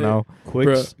it. I don't Japan? know.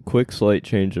 Bruh. quick slight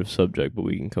change of subject, but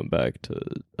we can come back to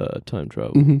time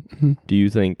travel. Mm-hmm. Do you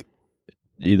think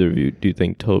either of you? Do you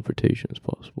think teleportation is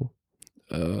possible?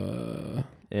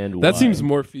 And That why? seems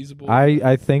more feasible.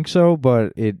 I think so,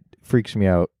 but it freaks me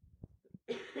out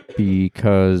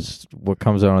because what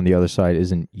comes out on the other side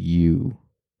isn't you.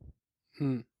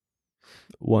 Hmm.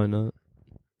 Why not?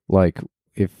 Like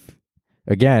if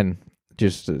again,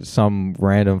 just some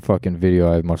random fucking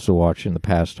video I must have watched in the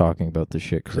past talking about this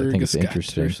shit because I think it's Kyrgyzstan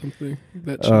interesting. or something.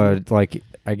 That channel. Like,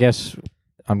 I guess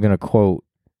I'm gonna quote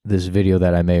this video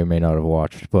that I may or may not have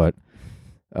watched, but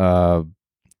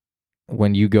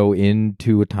when you go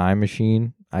into a time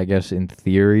machine, I guess in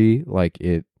theory, like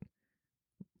it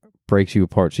breaks you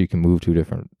apart so you can move to a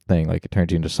different thing. Like it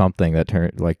turns you into something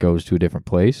that goes to a different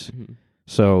place. Mhm.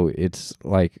 So it's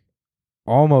like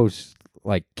almost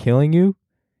like killing you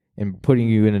and putting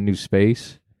you in a new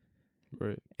space.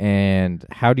 Right. And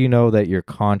how do you know that your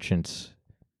conscience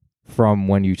from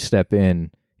when you step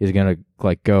in is gonna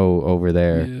like go over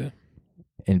there Yeah.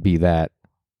 and be that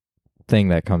thing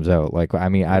that comes out? Like, I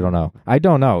mean, I don't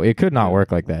know. It could not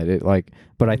work like that. It like,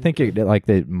 but I think it like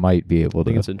they might be able I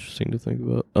think to. it's interesting to think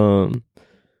about.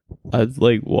 I'd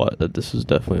like what this is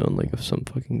definitely on like some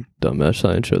fucking dumbass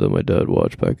science show that my dad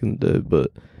watched back in the day,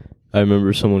 but I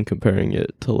remember someone comparing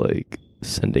it to like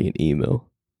sending an email.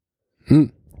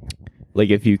 Like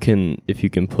if you can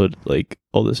put like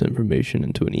all this information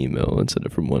into an email and send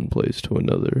it from one place to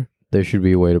another, There should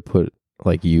be a way to put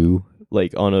like you.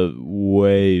 like on a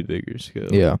way bigger scale.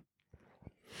 Yeah.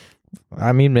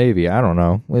 I mean, maybe. I don't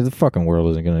know. Well, the fucking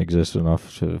world isn't going to exist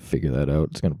enough to figure that out.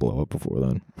 It's going to blow up before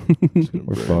then.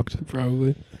 We're fucked.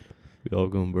 Probably. We all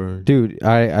gonna burn. Dude,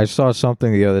 I saw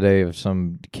something the other day of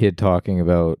some kid talking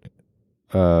about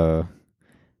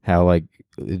how like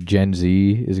Gen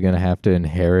Z is going to have to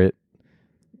inherit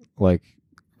like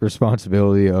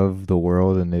responsibility of the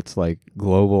world and its like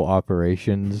global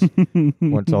operations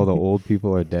once all the old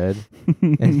people are dead.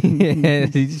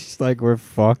 And he's just like, we're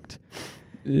fucked.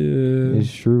 Yeah.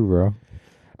 It's true, bro.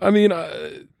 I mean,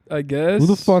 I guess. Who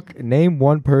the fuck? Name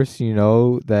one person you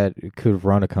know that could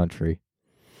run a country.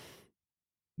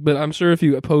 But I'm sure if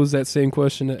you pose that same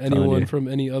question to anyone Kanye. from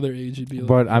any other age, you'd be like.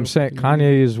 But I'm saying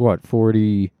Kanye is what,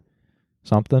 40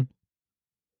 something?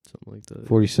 Something like that.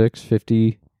 46,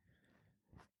 50?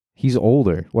 He's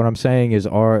older. What I'm saying is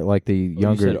our like the You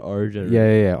younger said our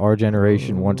generation. yeah, our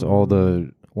generation once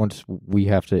we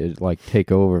have to like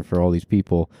take over for all these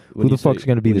people. When Who the you say- fuck's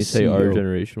gonna be when the you say our CEO?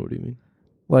 generation? What do you mean?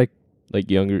 Like Like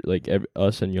younger, like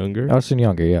us and younger? us and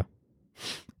younger, yeah.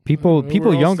 People We're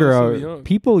all younger still so are young.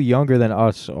 people younger than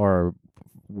us are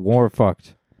more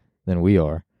fucked than we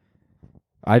are.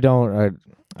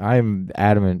 I'm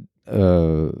adamant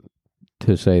to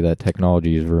say that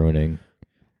technology is ruining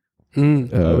I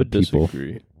would people.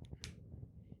 disagree.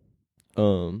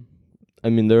 I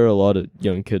mean, there are a lot of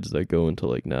young kids that go into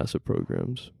like NASA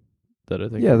programs that I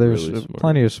think. Yeah, are there's really smart.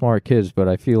 plenty of smart kids, but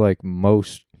I feel like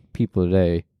most people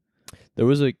today, There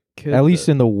was a kid, at least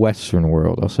that- in the Western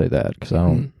world, I'll say that because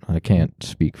I can't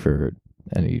speak for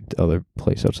any other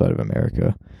place outside of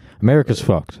America. America's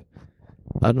fucked.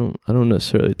 I don't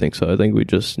necessarily think so. I think we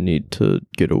just need to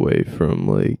get away from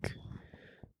like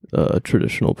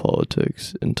traditional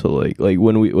politics into like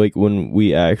when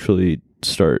we actually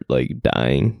start like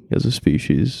dying as a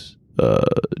species,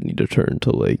 need to turn to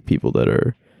like people that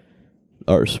are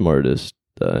our smartest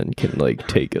and can like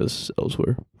take us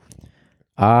elsewhere.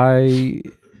 I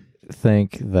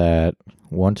think that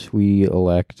once we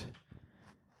elect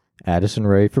Addison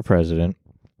Rae for president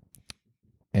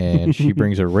and she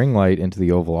brings a ring light into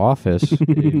the Oval Office,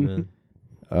 Amen.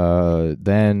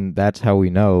 then that's how we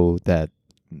know that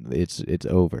it's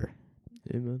over.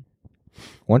 Amen.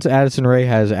 Once Addison Rae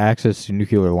has access to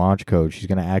nuclear launch code, she's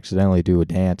going to accidentally do a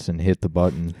dance and hit the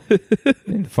button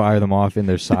and fire them off in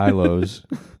their silos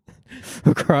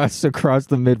across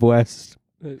the Midwest.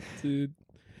 Dude,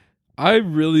 I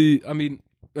mean,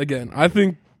 again, I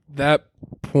think that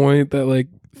point that like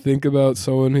think about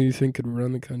someone who you think could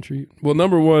run the country. Well,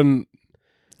 number one,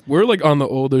 we're like on the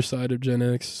older side of Gen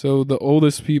X, so the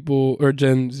oldest people or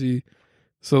Gen Z.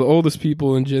 So the oldest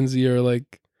people in Gen Z are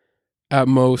like at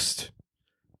most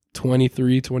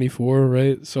 23, 24,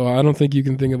 right? So I don't think you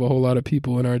can think of a whole lot of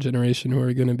people in our generation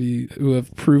who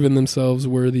have proven themselves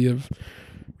worthy of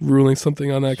ruling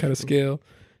something on that kind of scale.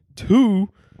 Two,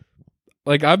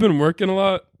 like I've been working a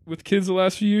lot with kids the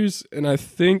last few years, and I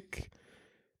think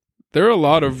there are a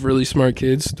lot of really smart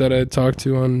kids that I talk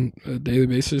to on a daily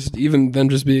basis, even them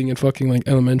just being in fucking like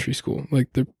elementary school. Like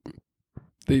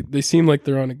they seem like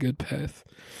they're on a good path.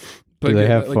 Do they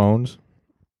again, have like, phones?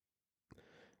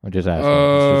 I'm just asking.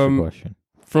 It's just a question.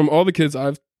 From all the kids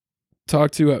I've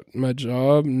talked to at my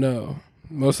job, no.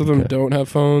 Most of them Okay. don't have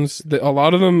phones. A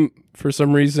lot of them, for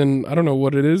some reason, I don't know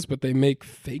what it is, but they make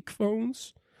fake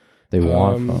phones. They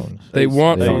want um, phones. They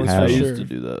want They don't phones have for I them. sure. used to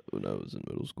do that when I was in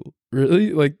middle school.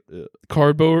 Really? Like Yeah.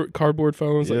 cardboard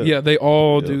phones? Like, Yeah. yeah, they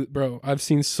all Yeah. do, bro. I've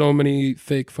seen so many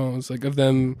fake phones, like of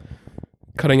them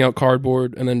cutting out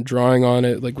cardboard and then drawing on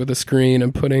it like with a screen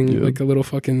and putting Yeah. like a little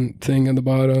fucking thing on the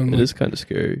bottom. It is kind of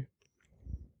scary.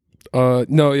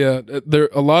 No, yeah, there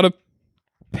a lot of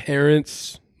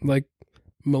parents, like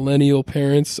millennial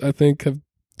parents, I think, have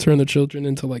turned their children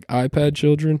into like iPad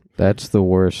children. That's the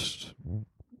worst.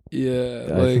 Yeah,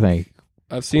 I like think.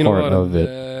 I've seen a part lot of of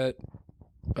it.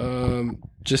 that.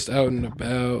 Just out and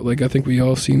about. Like I think we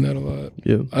all seen that a lot.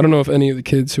 Yeah. I don't know if any of the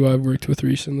kids who I've worked with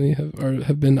recently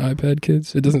have been iPad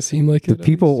kids. It doesn't seem like The it. at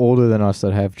people least. older than us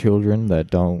that have children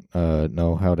that don't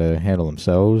know how to handle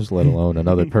themselves, let alone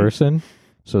another person,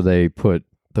 so they put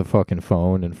the fucking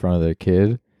phone in front of their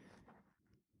kid,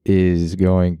 is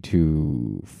going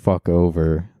to fuck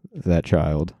over that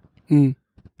child. Mm.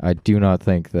 I do not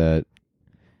think that,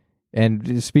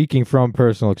 and speaking from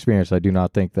personal experience, I do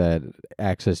not think that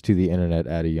access to the internet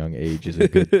at a young age is a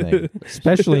good thing,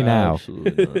 especially now.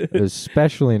 Absolutely not.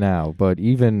 Especially now, but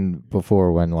even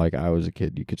before when like I was a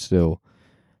kid, you could still.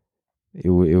 It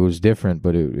was different,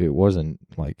 but it wasn't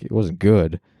like it wasn't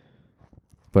good.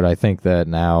 But I think that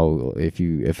now,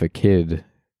 if a kid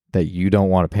that you don't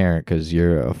want to parent because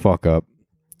you're a fuck up,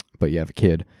 but you have a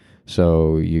kid,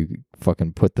 so you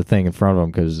fucking put the thing in front of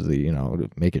them because to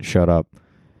make it shut up.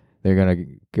 They're gonna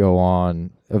go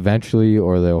on eventually,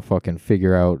 or they'll fucking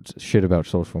figure out shit about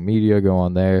social media, go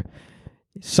on there.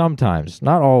 Sometimes,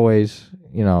 not always,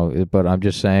 but I'm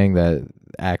just saying that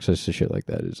access to shit like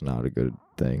that is not a good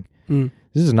thing. Mm.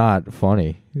 This is not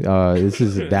funny. This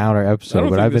is a downer I episode, don't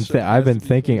but think I've been this show I've has been to be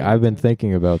thinking funny. I've been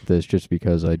thinking about this just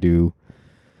because I do.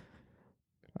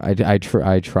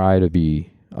 I try to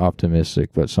be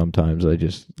optimistic, but sometimes I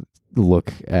just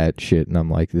look at shit and I'm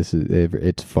like,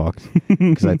 it's fucked.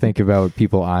 Because I think about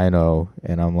people I know,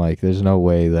 and I'm like, there's no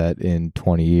way that in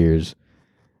 20 years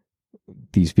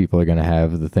these people are going to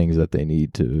have the things that they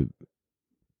need to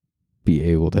be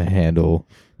able to handle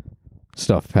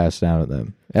stuff passed down to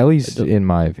them. At least in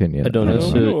my opinion. I don't I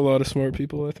necessarily- know a lot of smart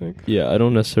people, I think. Yeah, I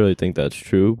don't necessarily think that's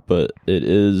true, but it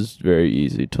is very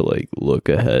easy to like look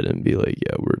ahead and be like,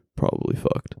 yeah, we're probably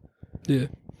fucked. Yeah.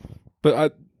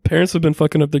 But parents have been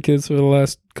fucking up their kids for the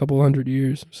last couple 100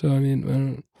 years. So, I mean, I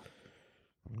don't.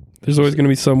 There's always going to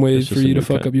be some ways it's for just a you to new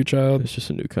fuck kind- up your child. It's just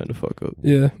a new kind of fuck up.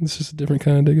 Yeah, it's just a different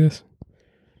kind, I guess.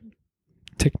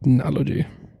 Technology.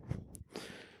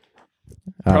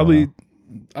 I don't Probably, know.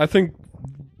 I think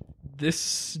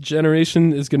this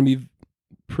generation is going to be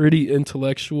pretty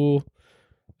intellectual.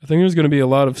 I think there's going to be a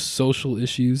lot of social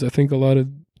issues. I think a lot of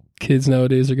kids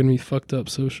nowadays are going to be fucked up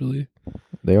socially.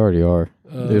 They already are.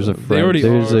 There's a They already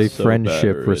there's are. a so friendship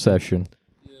bad already. recession.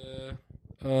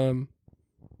 Yeah.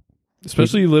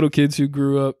 Especially little kids who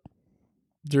grew up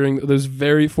during those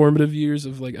very formative years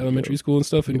of like elementary school and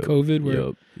stuff in Yep. COVID where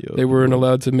Yep. they weren't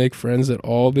allowed to make friends at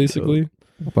all, basically.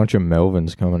 A bunch of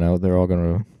Melvins coming out. They're all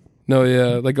gonna. No,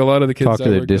 yeah. Like a lot of the kids Talk to I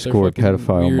their work with are Discord fucking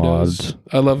pedophile weirdos. mods.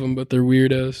 I love them, but they're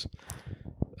weirdos.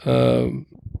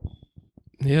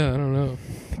 Yeah, I don't know.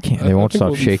 They won't think stop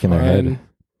we'll be shaking their head.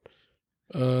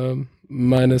 fine.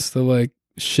 Minus the like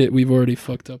shit we've already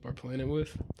fucked up our planet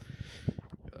with.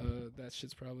 That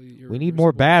shit's probably We need more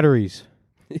irreversible. batteries.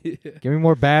 Yeah. Give me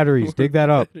more batteries. Dig that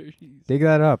up. Batteries. Dig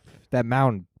that up. That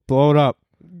mountain. Blow it up.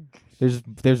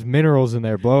 There's minerals in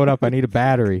there. Blow it up. I need a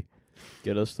battery.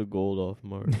 Get us the gold off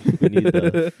Mars. We need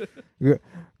that.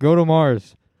 Go to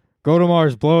Mars. Go to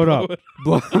Mars. Blow it up.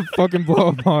 Fucking blow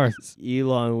up Mars.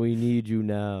 Elon, we need you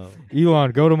now.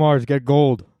 Elon, go to Mars. Get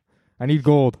gold. I need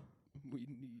gold. We need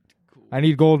gold. I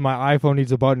need gold. My iPhone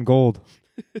needs a button. Gold.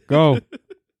 Go.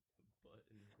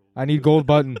 I need gold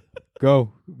button.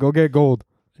 Go. Go get gold.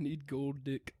 I need gold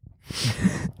dick.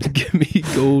 Give me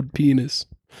gold penis.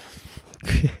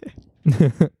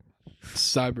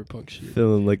 Cyberpunk shit.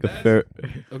 Feeling like a fair.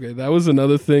 Okay, that was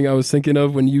another thing I was thinking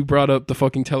of when you brought up the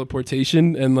fucking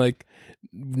teleportation and like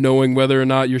knowing whether or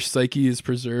not your psyche is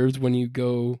preserved when you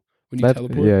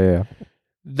teleport. Yeah.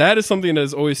 That is something that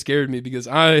has always scared me because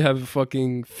I have a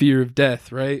fucking fear of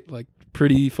death, right? Like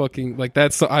pretty fucking like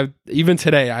that's even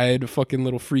today I had a fucking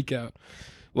little freak out.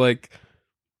 Like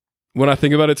when I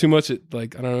think about it too much, it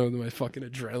like I don't know, my fucking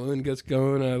adrenaline gets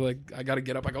going. I gotta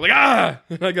get up. I go like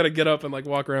and I gotta get up and like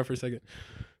walk around for a second.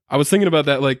 I was thinking about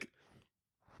that like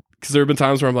because there have been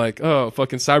times where I'm like, oh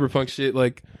fucking cyberpunk shit,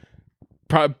 like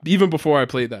even before I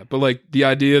played that. But like the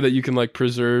idea that you can like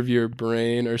preserve your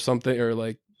brain or something, or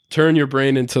like turn your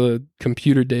brain into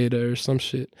computer data or some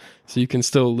shit, so you can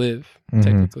still live Mhm.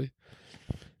 technically.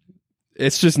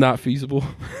 It's just not feasible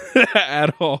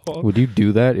at all. Would you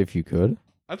do that if you could?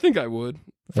 I think I would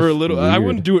for That's a little. I weird.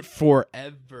 wouldn't do it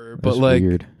forever, but That's like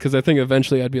weird. because I think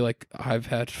eventually I'd be like, I've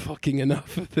had fucking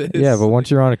enough of this. Yeah, but once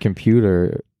you're on a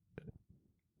computer,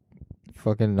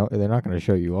 fucking. They're not going to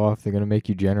show you off. They're going to make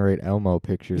you generate Elmo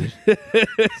pictures.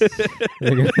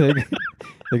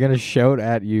 They're gonna shout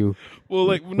at you. Well,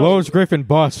 like Lois Griffin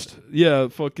bust. Yeah,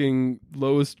 fucking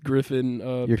Lois Griffin.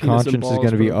 Your conscience is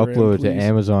gonna be uploaded to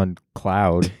Amazon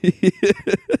Cloud.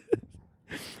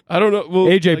 I don't know. Well,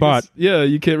 AJ Bot. Yeah,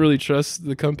 you can't really trust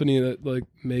the company that like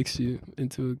makes you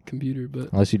into a computer,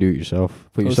 but unless you do it yourself,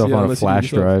 put yourself on a flash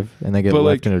drive, and they get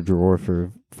left in a drawer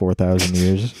for 4,000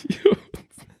 years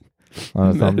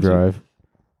on a thumb drive.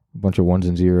 A bunch of ones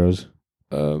and zeros.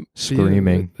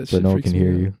 Screaming, but no one can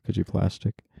hear you because you're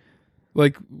plastic.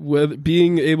 Like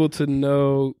being able to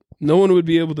know, no one would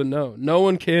be able to know. No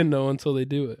one can know until they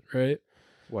do it, right?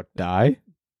 What, die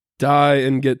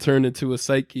and get turned into a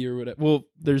psyche or whatever. Well,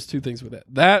 there's two things with that.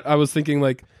 That I was thinking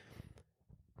like,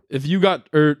 if you got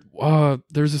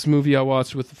there's this movie I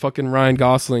watched with fucking Ryan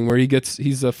Gosling where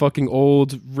he's a fucking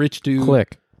old rich dude.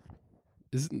 Click.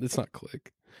 It's not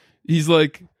Click. He's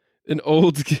like an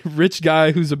old rich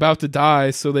guy who's about to die,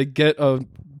 so they get a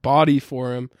body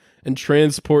for him and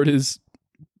transport his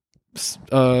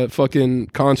fucking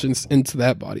conscience into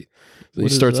that body. So he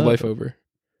starts life over.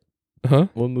 Huh?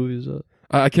 What movie is that?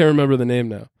 I can't remember the name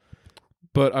now.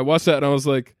 But I watched that and I was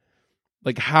like,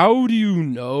 how do you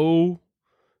know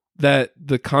that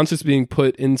the conscience being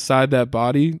put inside that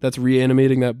body, that's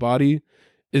reanimating that body,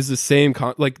 is the same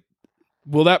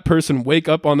will that person wake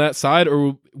up on that side,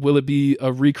 or will it be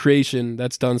a recreation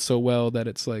that's done so well that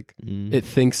it's like it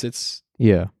thinks it's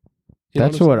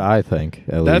That's what I think.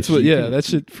 At that's least. what that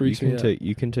shit freaks me out.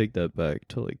 You can take that back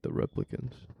to like the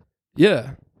replicants.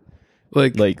 Yeah,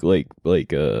 like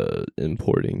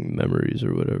importing memories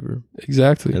or whatever.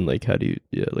 Exactly. And like how do you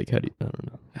I don't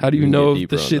know. How do you know if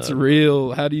the shit's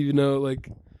real? How do you know like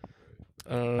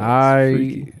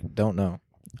I don't know.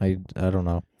 I don't know. I don't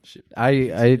know.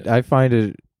 I find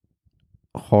it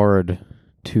hard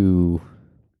to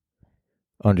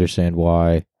understand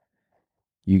why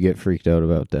you get freaked out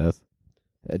about death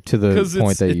to the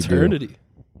point that you do. Eternity.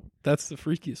 That's the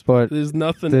freakiest part. But there's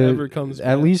nothing ever comes back.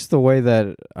 At least the way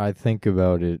that I think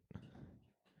about it,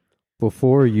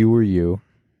 before you were you,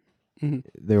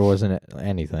 there wasn't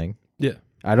anything. Yeah.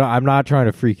 I'm not trying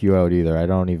to freak you out either. I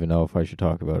don't even know if I should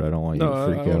talk about it. I don't want you to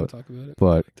freak out. I want to talk about it.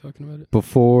 But talking about it.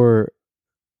 Before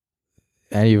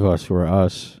any of us were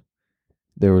us,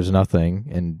 there was nothing,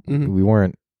 and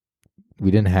we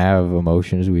didn't have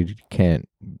emotions. We can't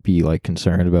be like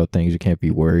concerned about things. We can't be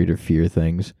worried or fear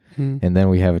things. And then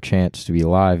we have a chance to be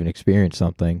alive and experience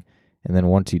something. And then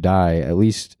once you die, at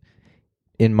least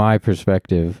in my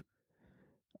perspective,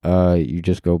 you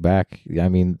just go back. I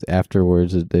mean,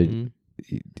 afterwards,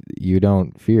 you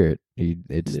don't fear it.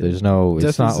 There's no.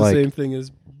 It's not the like same thing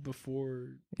as before.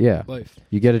 Life.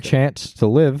 You get a chance to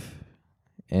live,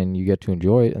 and you get to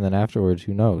enjoy it. And then afterwards,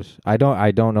 who knows? I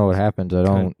don't know what happens. I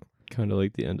don't. Kind of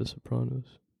like the end of Sopranos.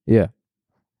 Yeah,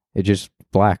 it's just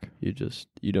black. You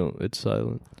don't. It's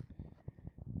silent.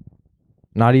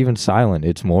 Not even silent.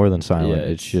 It's more than silent. Yeah,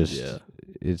 it's just.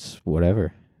 It's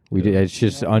whatever. It's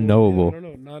just unknowable. I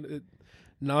don't know.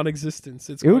 Non-existence.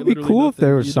 It would be cool if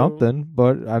there was something,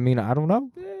 but I mean, I don't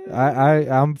know.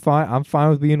 I'm fine. I'm fine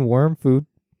with being worm food.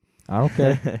 I don't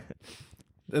care.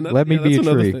 And Let me be a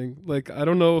another tree. Thing. Like, I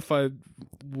don't know if I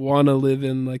want to live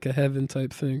in like a heaven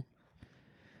type thing.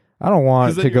 I don't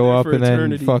want to go up and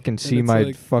then fucking and see my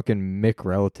like, fucking Mick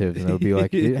relatives, and they'll be like,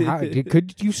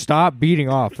 could you stop beating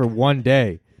off for one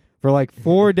day? For like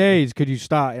 4 days, could you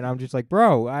stop? And I'm just like,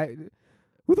 bro,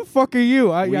 who the fuck are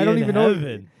you? I don't even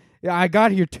know. Yeah, I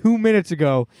got here 2 minutes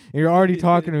ago, and you're already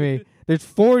talking to me. There's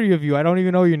 40 of you. I don't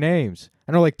even know your names.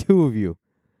 I know like 2 of you.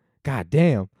 God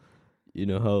damn. You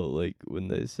know how like when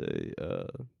they say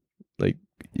like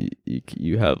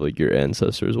you have like your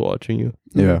ancestors watching you?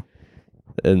 Yeah.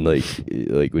 And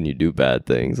like when you do bad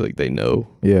things, like they know.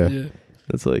 Yeah.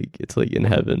 It's like in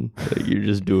heaven. Like you're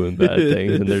just doing bad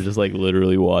things, and they're just like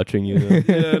literally watching you.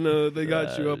 Yeah, no, they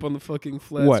got you up on the fucking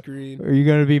flat screen. Are you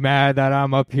gonna be mad that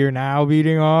I'm up here now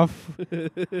beating off?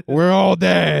 We're all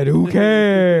dead. Who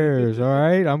cares? All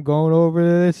right, I'm going over to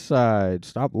this side.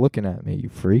 Stop looking at me, you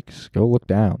freaks. Go look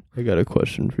down. I got a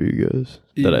question for you guys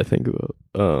that I think about.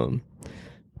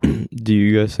 Do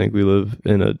you guys think we live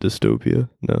in a dystopia?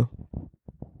 No.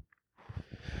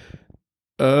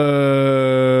 Yeah.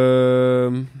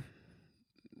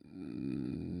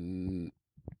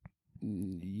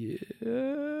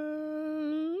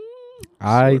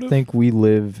 I think we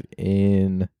live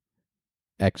in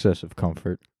excess of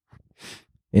comfort.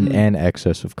 In an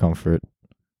excess of comfort.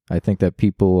 I think that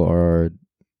people are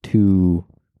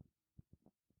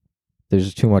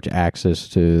there's too much access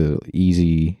to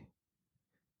easy,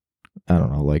 I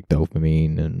don't know, like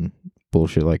dopamine and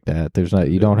bullshit like that. There's not.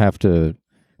 You don't have to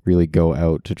really go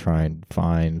out to try and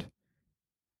find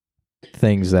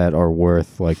things that are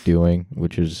worth like doing,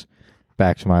 which is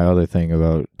back to my other thing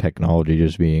about technology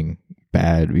just being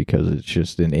bad because it's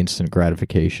just an instant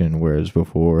gratification, whereas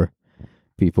before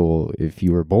people, if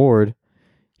you were bored,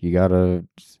 you gotta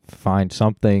find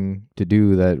something to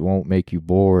do that won't make you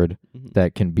bored,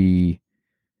 that can be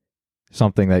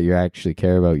something that you actually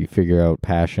care about. You figure out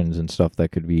passions and stuff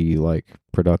that could be like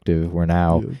productive, where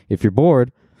now if you're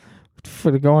bored,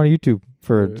 go on YouTube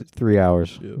for 3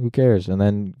 hours. Who cares? And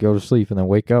then go to sleep and then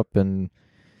wake up and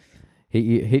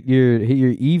hit your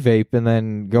e-vape and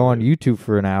then go on YouTube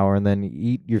for an hour and then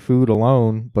eat your food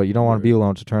alone, but you don't want to be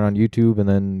alone, so turn on YouTube and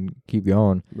then keep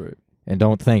going. Right. And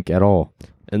don't think at all.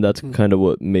 And that's kind of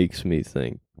what makes me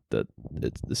think that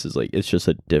it's just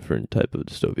a different type of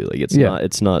dystopia. Like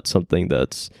it's not something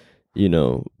that's,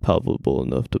 palpable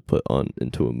enough to put on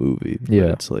into a movie. But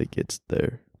it's like it's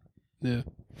there. Yeah.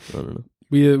 I don't know.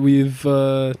 We've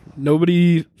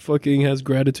nobody fucking has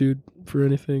gratitude for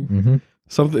anything. Mm-hmm.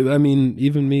 Something. I mean,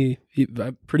 even me,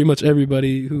 pretty much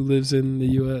everybody who lives in the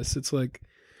U.S. It's like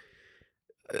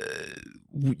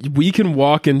we can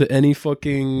walk into any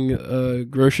fucking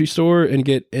grocery store and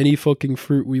get any fucking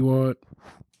fruit we want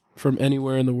from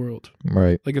anywhere in the world.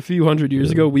 Right. Like a few hundred years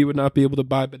ago, we would not be able to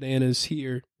buy bananas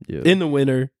here in the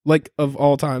winter, like of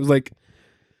all times. Like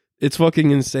it's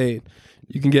fucking insane.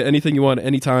 You can get anything you want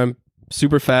anytime,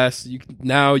 super fast.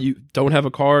 Now you don't have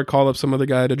a car, call up some other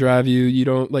guy to drive you. You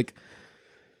don't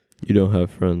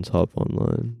have friends, hop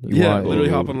online. Literally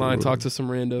hop online, talk to some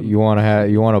random. You want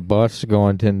a bus, go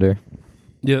on Tinder.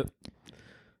 Yep.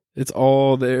 It's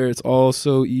all there. It's all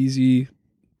so easy.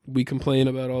 We complain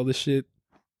about all this shit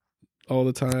all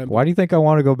the time. Why do you think I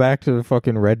want to go back to the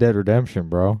fucking Red Dead Redemption,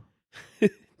 bro?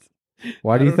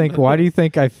 Why do you think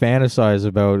I fantasize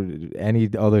about any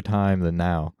other time than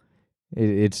now?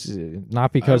 It's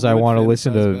not because I want to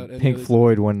listen to Pink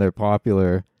Floyd when they're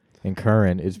popular and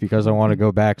current. It's because I want to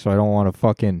go back, so I don't want to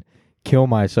fucking kill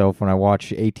myself when I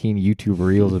watch 18 YouTube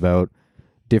reels about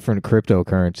different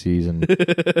cryptocurrencies and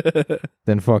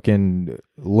then fucking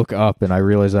look up and I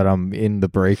realize that I'm in the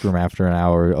break room after an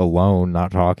hour alone,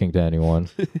 not talking to anyone.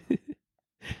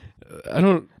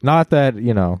 Not that,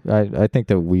 I think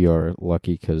that we are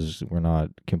lucky because we're not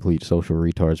complete social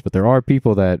retards, but there are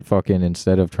people that fucking,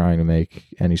 instead of trying to make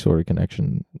any sort of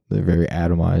connection, they're very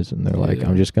atomized and they're like,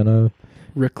 I'm just gonna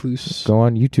recluse, go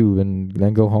on YouTube and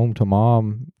then go home to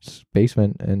mom's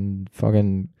basement and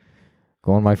fucking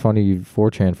go on my funny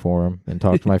 4chan forum and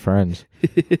talk to my friends.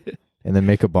 And then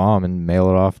make a bomb and mail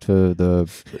it off to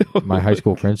my high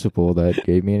school principal that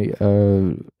gave me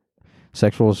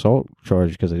sexual assault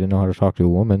charge because I didn't know how to talk to a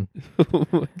woman. Oh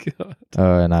my god!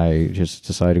 And I just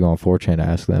decided to go on 4chan to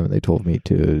ask them, and they told me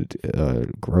to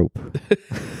grope.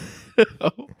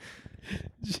 Oh,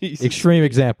 Jesus. Extreme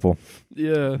example.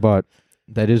 Yeah, but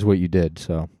that is what you did.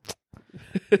 So.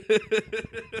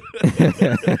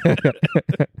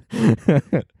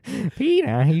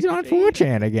 Peter, he's on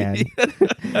 4chan again.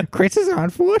 Chris is on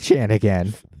 4chan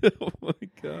again. Oh my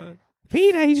god.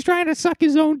 Peter, he's trying to suck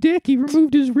his own dick. He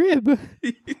removed his rib.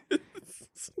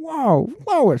 Whoa,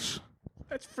 Lois.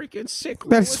 That's freaking sick.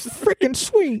 That's freaking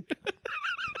sweet.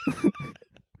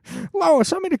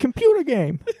 Lois, I'm in a computer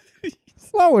game.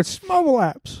 Lois, mobile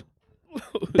apps.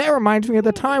 That reminds me of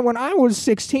the time when I was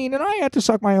 16 and I had to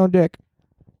suck my own dick.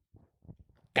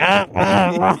 He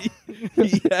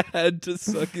had to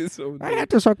suck his own dick. I had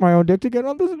to suck my own dick to get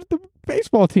on the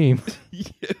baseball team.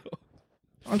 Yeah.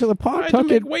 Onto the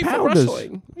Pawtucket Pounders.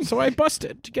 So I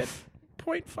busted to get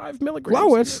 0.5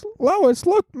 milligrams. Lois,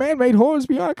 look, man-made horrors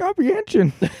beyond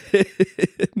comprehension.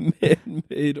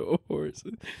 Man-made horrors.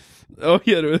 Oh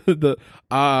yeah,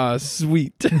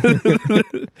 sweet.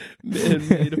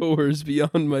 Man-made horrors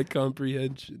beyond my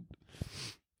comprehension.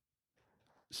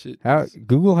 Shit.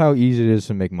 Google how easy it is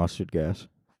to make mustard gas.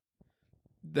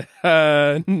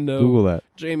 No. Google that.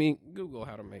 Jamie, Google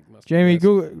how to make mustard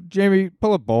gas. Jamie,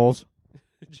 pull up balls.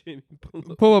 Jamie,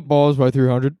 pull up balls by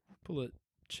 300. Pull up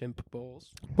chimp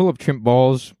balls. Pull up chimp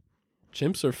balls.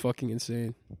 Chimps are fucking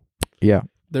insane. Yeah.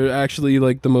 They're actually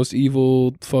like the most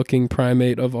evil fucking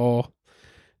primate of all.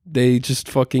 They just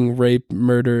fucking rape,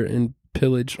 murder, and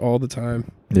pillage all the time.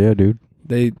 Yeah, dude.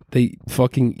 They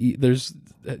fucking eat. There's,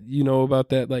 about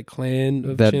that like clan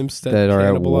of chimps that are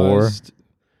at war.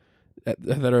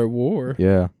 That are at war.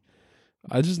 Yeah.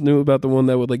 I just knew about the one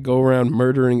that would like go around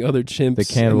murdering other chimps. The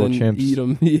cannibal and then chimps. Eat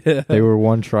them. Yeah. They were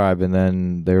one tribe, and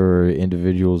then there were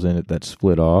individuals in it that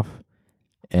split off,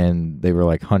 and they were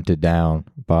like hunted down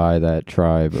by that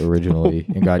tribe originally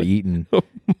and got eaten,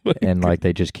 and like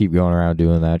they just keep going around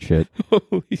doing that shit.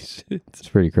 Holy shit. It's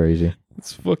pretty crazy.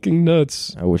 It's fucking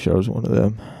nuts. I wish I was one of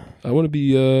them. I want to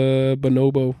be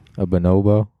bonobo. A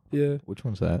bonobo? Yeah. Which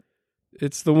one's that?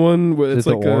 It's the one where Is it's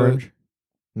it like the orange?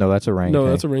 No, that's a orangutan. No,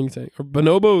 that's a orangutan. Or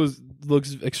bonobo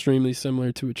looks extremely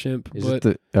similar to a chimp, Is but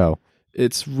it the? Oh,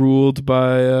 it's ruled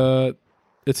by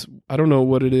it's I don't know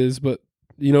what it is, but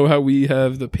you know how we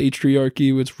have the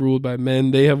patriarchy which ruled by men?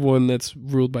 They have one that's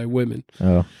ruled by women.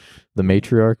 oh, the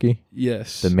matriarchy,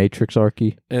 Yes. the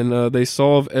matrixarchy. And they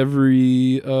solve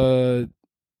every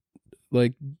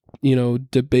like, you know,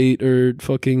 debate or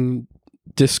fucking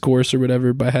discourse or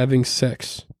whatever by having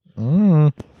sex.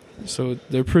 So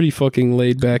they're pretty fucking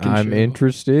laid back and I'm chill.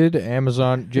 interested.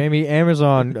 Amazon, Jamie,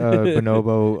 Amazon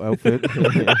bonobo outfit.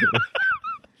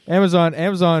 Amazon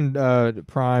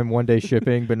Prime 1-day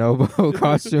shipping bonobo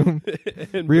costume,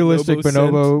 And realistic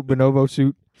bonobo bonobo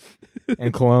suit,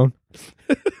 and cologne.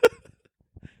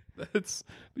 That's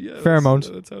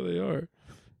Pheromones. That's how they are.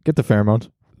 Get the pheromones.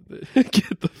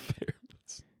 Get the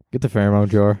pheromones. Get the pheromone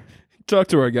jar. Talk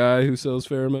to our guy who sells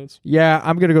pheromones. Yeah,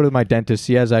 I'm gonna go to my dentist.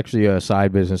 He has actually a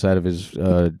side business out of his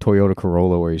Toyota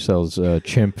Corolla where he sells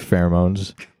chimp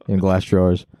pheromones in glass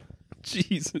jars.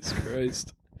 Jesus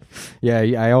Christ. Yeah,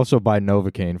 I also buy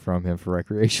Novocaine from him for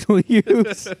recreational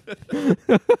use.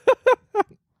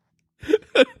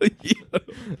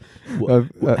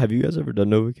 Have you guys ever done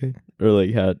Novocaine or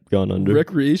like had gone under?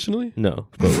 Recreationally? No,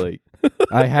 but like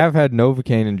I have had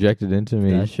Novocaine injected into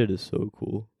me. that shit is so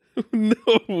cool. No,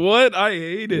 what? I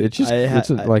hate it. It's just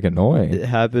I like annoying. It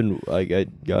happened. Like I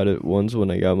got it once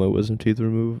when I got my wisdom teeth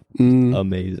removed.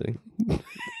 Amazing.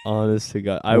 Honest to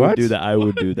God, I would What? do that. I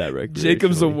would do that recreationally.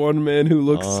 Jacob's the one man who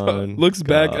looks On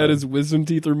back God. at his wisdom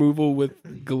teeth removal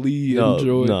with glee No, and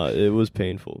joy. no, it was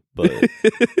painful. But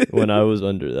when I was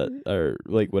under that, or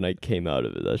like when I came out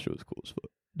of it, that shit was cool as fuck.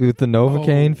 Dude, with the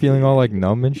Novocaine, feeling all like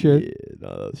numb and shit. Yeah,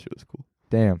 no, that shit was cool.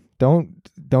 Damn,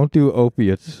 don't do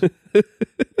opiates.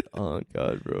 Oh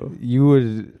God, bro. You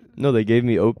would. No, they gave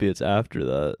me opiates after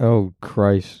that. Oh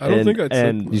Christ! I don't And- think I took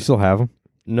and You still have them?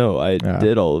 No, I Yeah.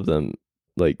 did all of them.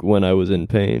 Like when I was in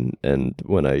pain, and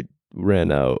when I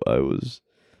ran out, I was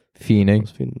Fiending.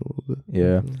 feeling a little bit.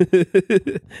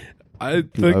 Yeah. I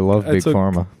Dude, think I love Big took,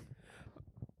 Pharma.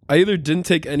 I either didn't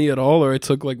take any at all or I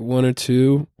took like one or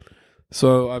two.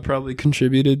 So I probably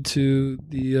contributed to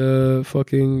the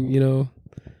fucking, you know,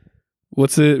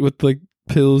 what's it with like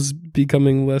pills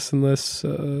becoming less and less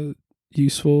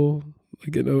useful,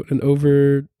 like an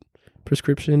over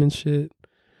prescription and shit.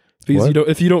 Because What?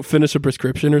 if you don't finish a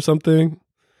prescription or something,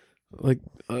 like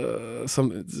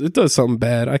it does something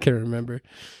bad. I can't remember,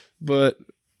 but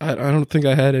I don't think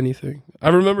I had anything. I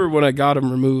remember when I got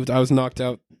them removed, I was knocked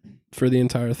out for the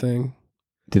entire thing.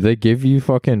 Did they give you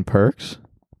fucking perks?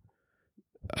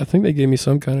 I think they gave me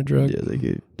some kind of drug. Yeah, they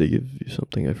give you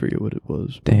something. I forget what it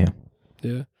was. Damn.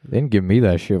 Yeah. They didn't give me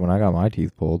that shit when I got my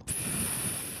teeth pulled.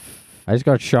 I just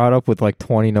got shot up with like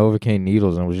 20 Novocaine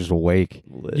needles and was just awake.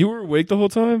 Lit. You were awake the whole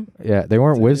time? Yeah, they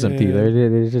weren't wisdom teeth. Damn.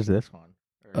 They're just this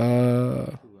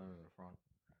one.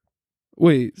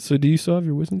 Wait, so do you still have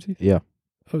your wisdom teeth? Yeah,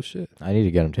 Oh shit. I need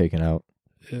to get them taken out.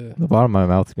 Yeah. The bottom of my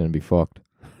mouth is going to be fucked.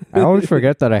 I always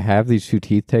forget that I have these 2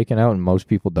 teeth taken out and most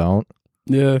people don't.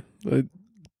 Yeah.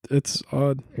 It's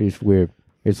odd. It's weird.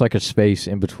 It's like a space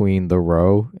in between the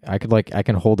row. I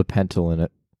can hold a pencil in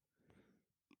it.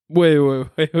 Wait.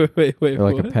 Or like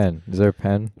what? a pen. Is there a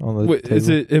pen on the Wait, table? is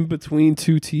it in between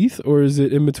 2 teeth or is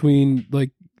it in between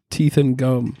like teeth and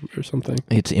gum or something?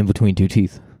 It's in between 2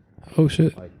 teeth. Oh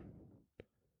shit.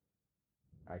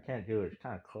 I can't do it. It's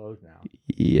kind of closed now.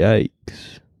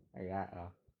 Yikes.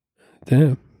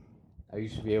 Damn. I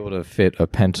used to be able to fit a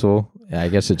pencil. I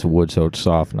guess it's wood, so it's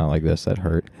soft, not like this. That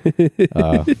hurt.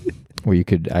 Where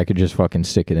I could just fucking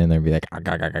stick it in there and be like, "Ah,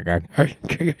 gah, gah, gah,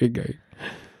 gah."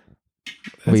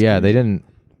 But yeah, they didn't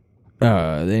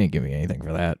give me anything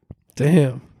for that.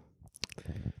 Damn.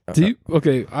 Do you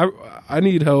okay? I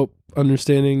need help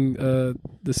understanding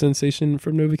the sensation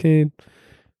from Novocaine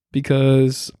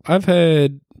because I've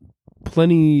had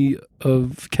plenty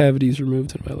of cavities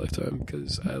removed in my lifetime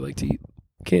because I like to eat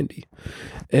candy.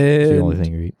 And It's the only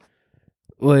thing you eat.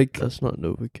 like That's not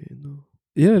Novocaine though.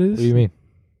 yeah, it is. What do you mean?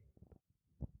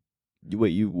 Wait,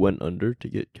 you went under to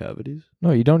get cavities?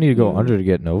 No, you don't need to go Yeah. under to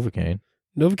get Novocaine.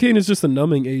 Novocaine is just a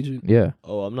numbing agent. Yeah.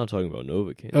 Oh, I'm not talking about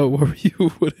Novocaine. Oh, what were you?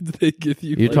 What did they give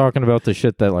you? You're Like, talking about the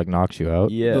shit that like knocks you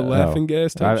out? yeah. the laughing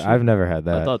gas type shit? I've never had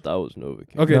that. I thought that was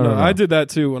Novocaine. Okay, No, no, no, no. I did that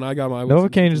too when I got my wisdom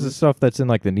Novocaine teeth is the removed. stuff that's in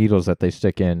like the needles that they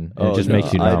stick in. And it just no,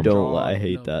 makes you I numb. don't. I Oh,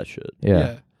 hate no. that shit.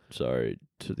 Yeah. Sorry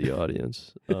to the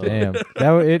audience. Damn,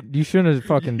 you shouldn't have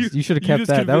fucking. You should have kept just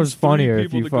that. That was convinced three funnier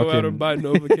if people you to go out and fucking. buy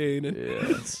Novocaine and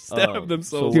Yeah. stab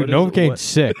themselves. So Dude, what is- Novocaine's what-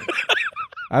 sick.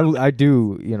 I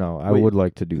do. You know, I Wait, would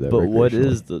like to do that. But what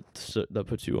recreationally. is that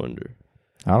puts you under?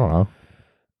 I don't know.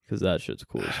 Because that shit's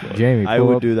cool as fuck. Jamie, I pull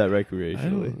would up- do that I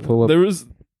recreationally. don't- Pull up- There was.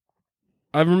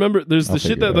 I remember there's I'll the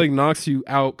shit figure it that out. like knocks you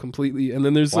out completely, and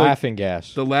then there's like Laughing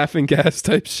gas. the laughing gas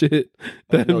type shit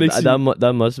that No, makes you.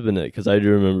 that must have been it because I do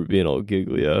remember being all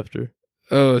giggly after.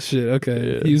 Oh shit!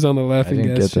 Okay, Yeah. he was on the I laughing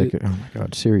didn't gas get shit. that. Oh my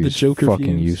god, Siri The is Joker fucking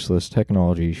fumes. useless.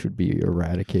 Technology should be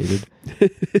eradicated.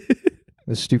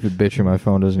 This stupid bitch in my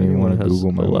phone doesn't even want to Anyone has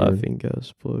Google my a word. laughing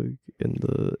gas plug in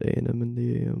the A&M and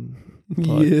the AM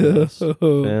Yeah,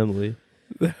 podcast family.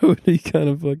 that would be kind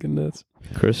of fucking nuts.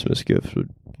 Christmas gift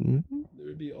would There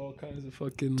would be all kinds of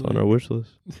fucking. it's on our wish list.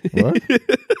 What?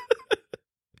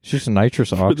 It's just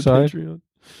nitrous for the oxide. Patreon.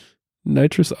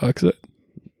 Nitrous oxide.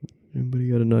 Anybody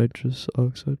got a nitrous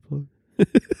oxide plug?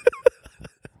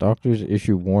 Doctors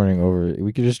issue warning over.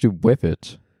 We could just do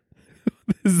whippets.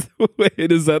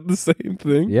 Wait, is that the same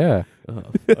thing? Yeah. Oh,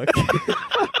 fuck.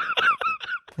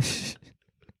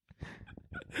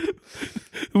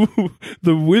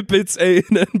 The Whippets A&N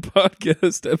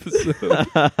podcast episode.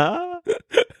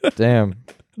 Damn.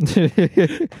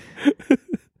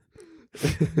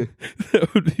 That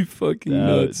would be fucking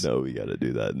nuts. No, we gotta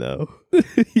do that now.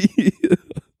 Yeah.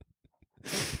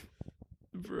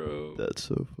 Bro. That's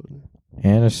so funny.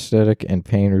 Anesthetic and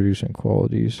pain reducing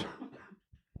qualities.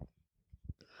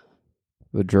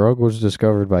 The drug was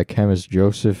discovered by chemist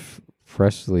Joseph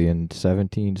Presley in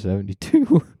 1772.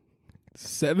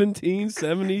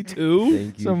 1772?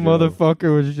 Thank you, Some Joe.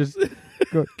 motherfucker was just.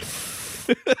 Go,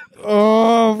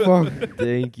 oh fuck!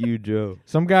 Thank you, Joe.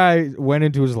 Some guy went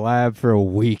into his lab for a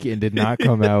week and did not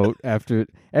come out after.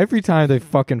 Every time they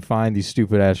fucking find these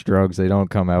stupid ass drugs, they don't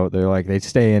come out. They're like they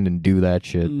stay in and do that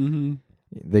shit. Mm-hmm.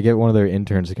 They get one of their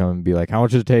interns to come and be like, "How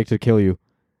much does it take to kill you?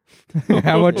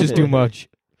 How much is too much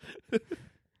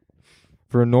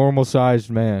for a normal sized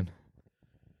man?"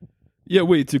 Yeah,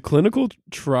 wait, do clinical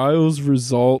trials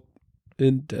result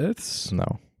in deaths?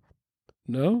 No,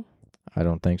 No? I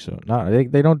don't think so. No,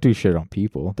 they don't do shit on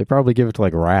people. They probably give it to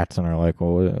like rats and are like,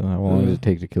 "Well, how long does it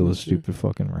take to kill this Sure. stupid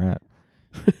fucking rat?"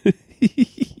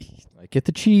 Like, get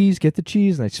the cheese,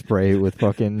 and they spray it with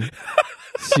fucking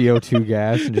CO2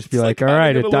 gas and just be It's like, like all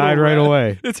right, hiding it a died little right rat.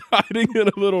 away. It's hiding in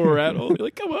a little rat hole. You're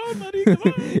like, come on, buddy, come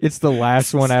on. It's the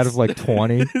last one out of like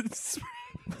 20. It's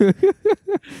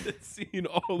seen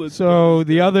all the So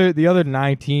the other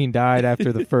 19 died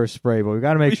after the first spray, but we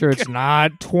got to make sure it's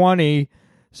not 20.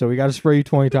 So we got to spray you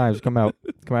 20 times. Come out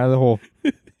of the hole.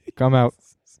 Come out.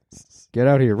 Get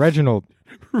out here, Reginald.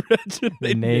 Reginald, They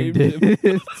they named him.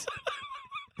 it.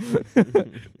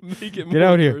 Make it Get more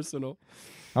out here. personal.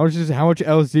 How much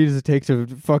LSD does it take to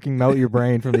fucking melt your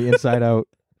brain from the inside out?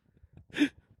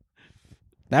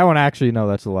 That one actually, no,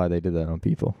 that's a lie. They did that on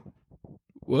people.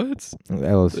 What? LSD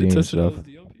They and tested stuff.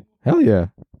 LSD on people? Hell yeah.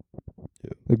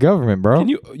 The government, bro. Can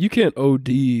you can't OD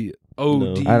I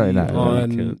don't know.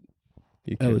 on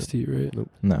You can't. LSD, right?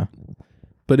 No.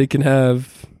 But it can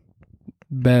have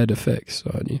bad effects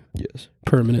on you Yes.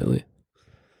 permanently.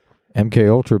 MK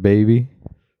Ultra, baby.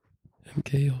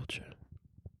 MK Ultra.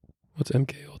 What's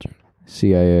MK Ultra?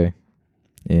 CIA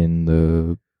in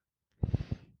the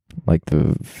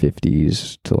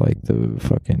 50s to like the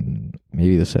fucking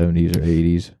maybe the 70s or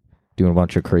 80s, doing a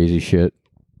bunch of crazy shit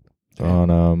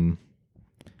on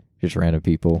just random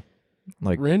people,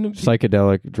 like Random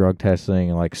psychedelic drug testing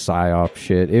and like psyop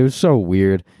shit. It was so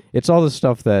weird. It's all the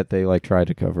stuff that they like try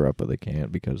to cover up, but they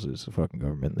can't because it's the fucking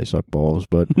government. They suck balls.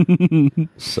 But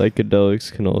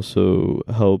Psychedelics can also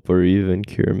help or even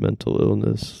cure mental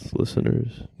illness,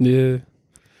 listeners. Yeah.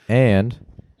 and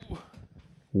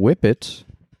whippets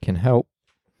can help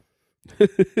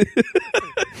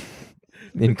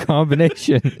in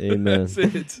combination. Amen. That's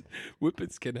it.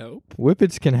 Whippets can help.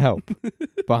 Whippets can help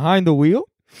behind the wheel,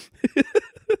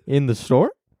 in the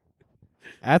store,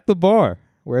 at the bar,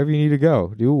 wherever you need to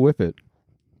go. Do a whippet,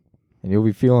 and you'll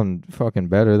be feeling fucking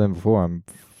better than before. I'm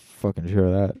fucking sure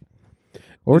of that.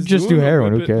 Or Is just do doing a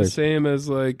heroin. Who whippet The cares? same as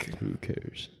like Who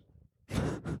cares?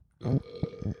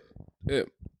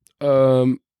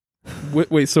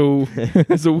 wait, so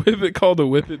is a whippet called a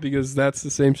whippet because that's the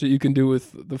same shit you can do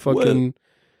with the fucking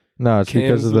No, it's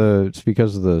because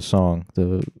cans of the song,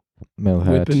 the male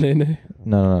hats. whipping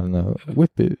No.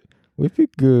 Whip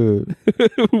it good.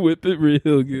 whip it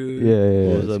real good. Yeah.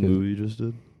 What was it's that good. movie you just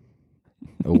did?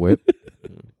 A whip?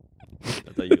 I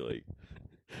thought you like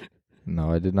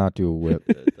No, I did not do a whip.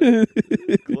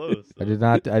 close. I did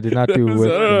not do a That was-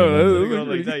 whip. I don't know, that was Like,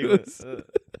 pretty that, you went, close.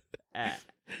 ah.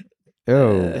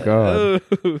 Oh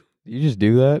God! You just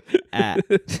do that? Ah.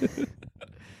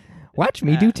 Watch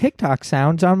me do TikTok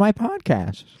sounds on my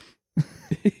podcast.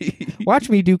 Watch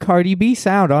me do Cardi B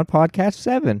sound on podcast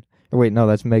 7. Or wait, no,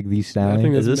 that's Meg Thee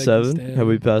Stallion. Is this Megan 7? Have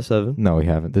we passed 7? No, we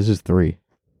haven't. This is 3.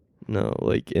 No,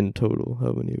 like in total,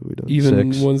 how many have we done?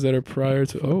 Even 6. ones that are prior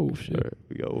to. Oh shit! All right,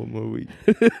 we got one more week.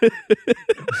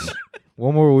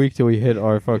 One more week till we hit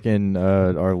our fucking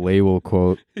our label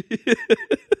quote, and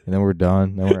then we're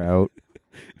done. Then we're out.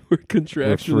 We're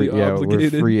contractually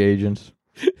obligated. We're free agents.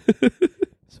 So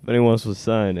if anyone wants to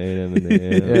sign A&M in the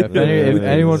end, Yeah, if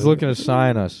anyone's looking to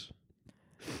sign us,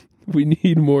 We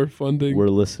need more funding. we're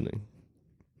listening.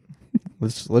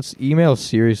 let's email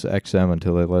SiriusXM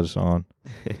until they let us on.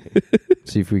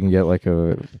 See if we can get like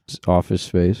a office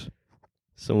space.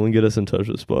 Someone get us in touch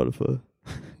with Spotify.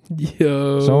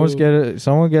 Yo.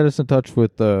 Someone get us in touch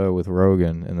with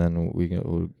Rogan, and then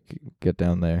we'll get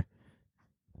down there.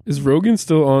 Is Rogan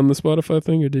still on the Spotify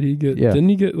thing, or did he get? Yeah. Didn't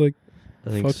he get like? I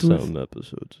think Fucked some with?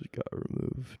 episodes got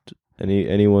removed.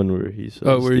 Anyone where he says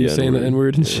Oh, where you saying the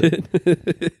N-word and Yeah. shit?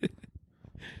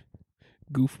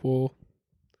 Goofball.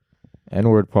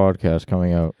 N-word podcast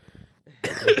coming out.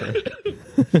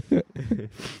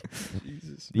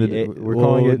 Jesus. We're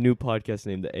calling it new podcast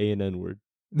name, the A&N word.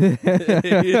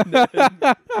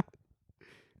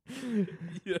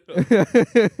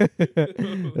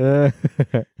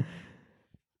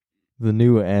 The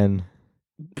new N.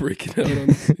 Breaking out on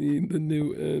the scene. The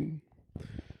new N.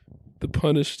 The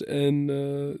punished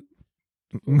N.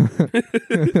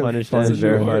 Punished That's and a new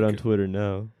verified arc. on Twitter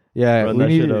now. Yeah, Run we that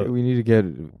need shit up. to get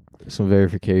some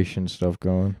verification stuff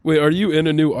going. Wait, are you in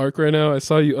a new arc right now? I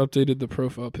saw you updated the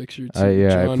profile picture to I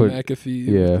John put- McAfee.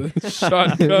 yeah. With the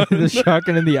shotgun. The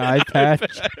shotgun in the eye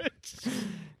patch.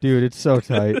 Dude, it's so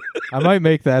tight. I might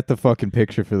make that the fucking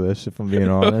picture for this, if I'm being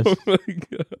honest. Oh my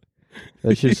god.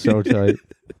 That's just so tight.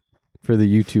 For the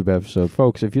YouTube episode.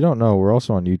 Folks, if you don't know, we're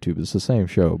also on YouTube. It's the same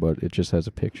show, but it just has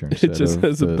a picture instead It just of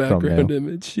has a the background thumbnail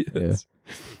image. Yes.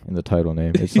 in the title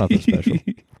name. It's nothing special.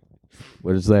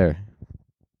 But it's there.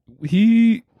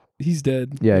 He's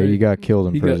dead. Yeah, right? he got killed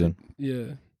in He got- prison.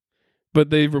 Yeah. But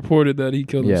they reported that he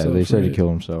killed Yeah, himself. they said he right?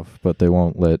 killed himself, but they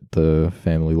won't let the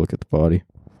family look at the body.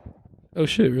 Oh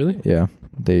shit, really? Yeah,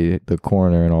 the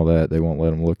coroner and all that, they won't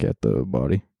let him look at the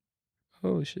body.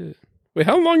 Holy shit. Wait,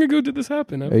 how long ago did this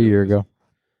happen? A year ago.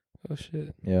 Oh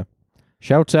shit.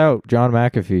 Shouts out John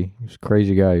McAfee. He was a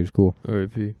crazy guy. He was cool.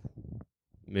 R.I.P.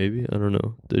 Maybe? I don't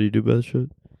know. Did he do bad shit?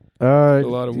 A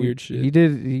lot of weird shit. He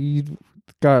did. He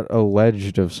got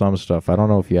alleged of some stuff. I don't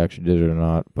know if he actually did it or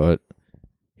not, but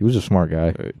he was a smart guy.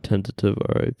 All right, tentative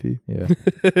R.I.P. Yeah.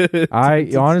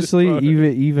 I honestly,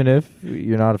 even if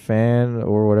you're not a fan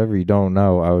or whatever, you don't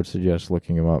know, I would suggest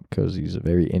looking him up because he's a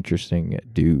very interesting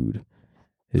dude.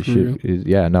 His For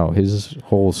shit, his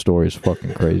whole story is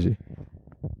fucking crazy.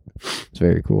 It's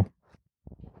very cool.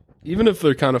 Even if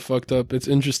they're kind of fucked up, it's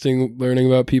interesting learning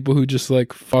about people who just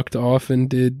like fucked off and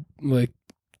did like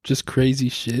just crazy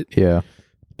shit. Yeah,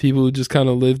 People who just kind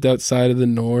of lived outside of the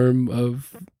norm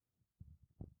of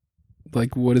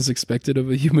like what is expected of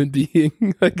a human being,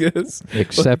 I guess.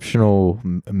 exceptional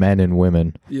men and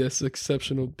women Yes,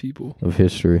 exceptional people. of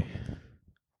history.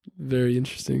 Very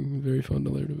interesting. Very fun to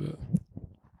learn about.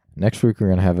 Next week we're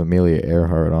gonna have Amelia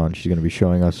Earhart on. She's gonna be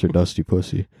showing us her dusty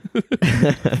pussy.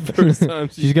 First time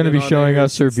She's gonna been be on showing air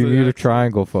us her since the Bermuda accident.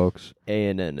 Triangle, folks.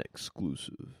 A&N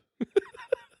exclusive.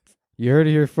 You heard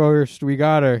it here first. We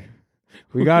got her.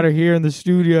 We got her here in the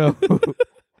studio.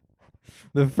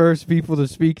 The first people to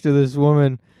speak to this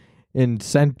woman in a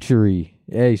century.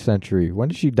 When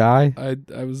did she die?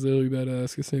 I was literally about to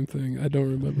ask the same thing. I don't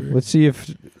remember. Let's see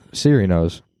if Siri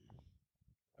knows.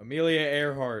 Amelia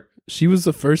Earhart. She was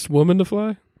the first woman to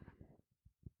fly?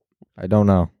 I don't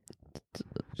know.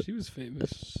 She was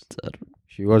famous.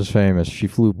 She was famous. She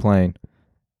flew plane.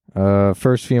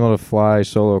 First female to fly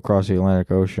solo across the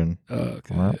Atlantic Ocean. Oh,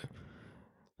 okay. Wow.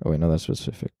 Oh wait, no, that's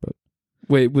specific. But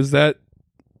Wait, was that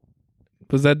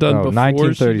done no, before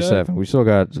 1937. We still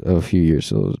got a few years,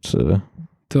 so it's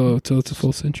Till it's a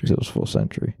full century. still a full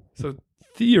century. So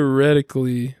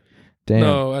theoretically, Damn.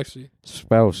 no, actually,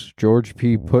 Spouse George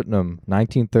P. Putnam,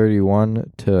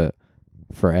 1931 to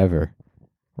forever.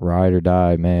 Ride or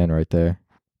die man, right there.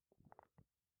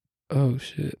 oh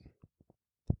shit,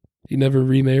 he never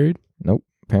remarried. Well,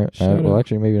 up.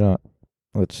 actually, maybe not.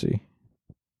 Let's see.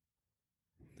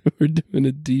 We're doing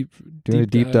a deep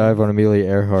Dive on Amelia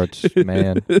Earhart's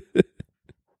man.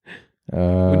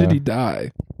 When did he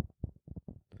die?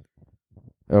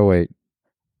 Oh wait.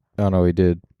 Oh no, he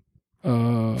did.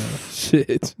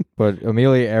 Shit. But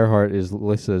Amelia Earhart is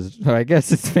Lissa's. I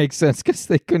guess it makes sense because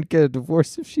they couldn't get a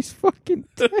divorce if she's fucking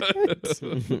dead.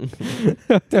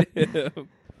 Damn.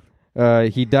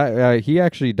 He died. He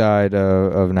actually died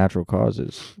of natural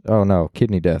causes. Oh no,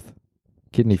 kidney death,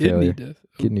 kidney failure, death.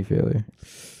 kidney failure,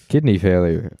 kidney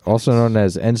failure, also known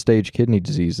as end-stage kidney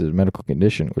disease, is a medical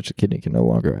condition which the kidney can no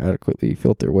longer adequately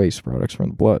filter waste products from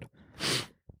the blood.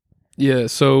 Yeah,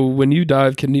 so when you die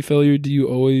of kidney failure, do you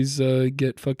always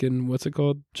get fucking, what's it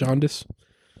called? Jaundice?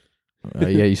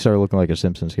 Yeah, you start looking like a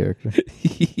Simpsons character.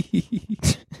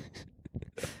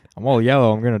 I'm all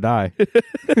yellow. I'm gonna die.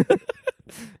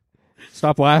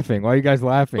 Stop laughing. Why are you guys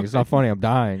laughing? It's not funny. I'm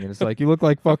dying. And it's like, you look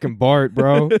like fucking Bart,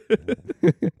 bro.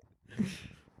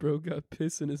 Bro got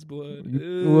piss in his blood.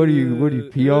 What do you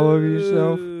pee all over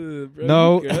yourself? Bro,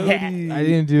 No, you grody. I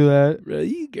didn't do that. Bro,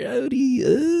 you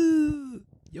grody.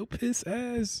 Yo, piss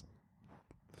ass.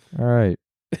 All right.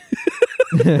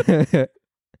 That's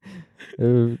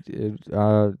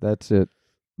it.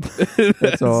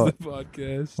 That's all. the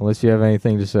podcast. Unless you have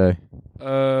anything to say.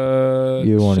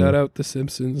 Either one of Shout you. out The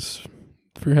Simpsons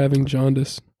for having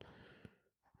jaundice.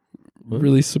 What?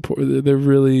 Really support. They're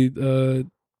really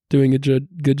doing a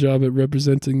good job at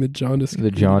representing the jaundice. The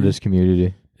community. jaundice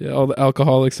community. Yeah, all the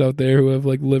alcoholics out there who have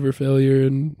like liver failure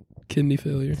and kidney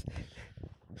failure.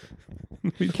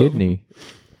 We love Kidney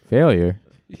failure.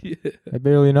 them. Yeah. I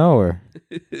barely know her.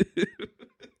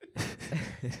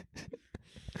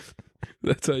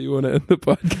 That's how you want to end the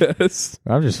podcast.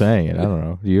 I'm just saying it. I don't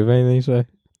know. Do you have anything to say?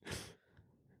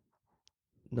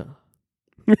 No.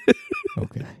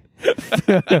 Okay.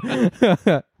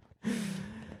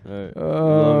 All right. Oh,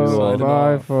 Love you all.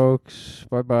 bye, folks.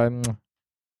 Bye-bye.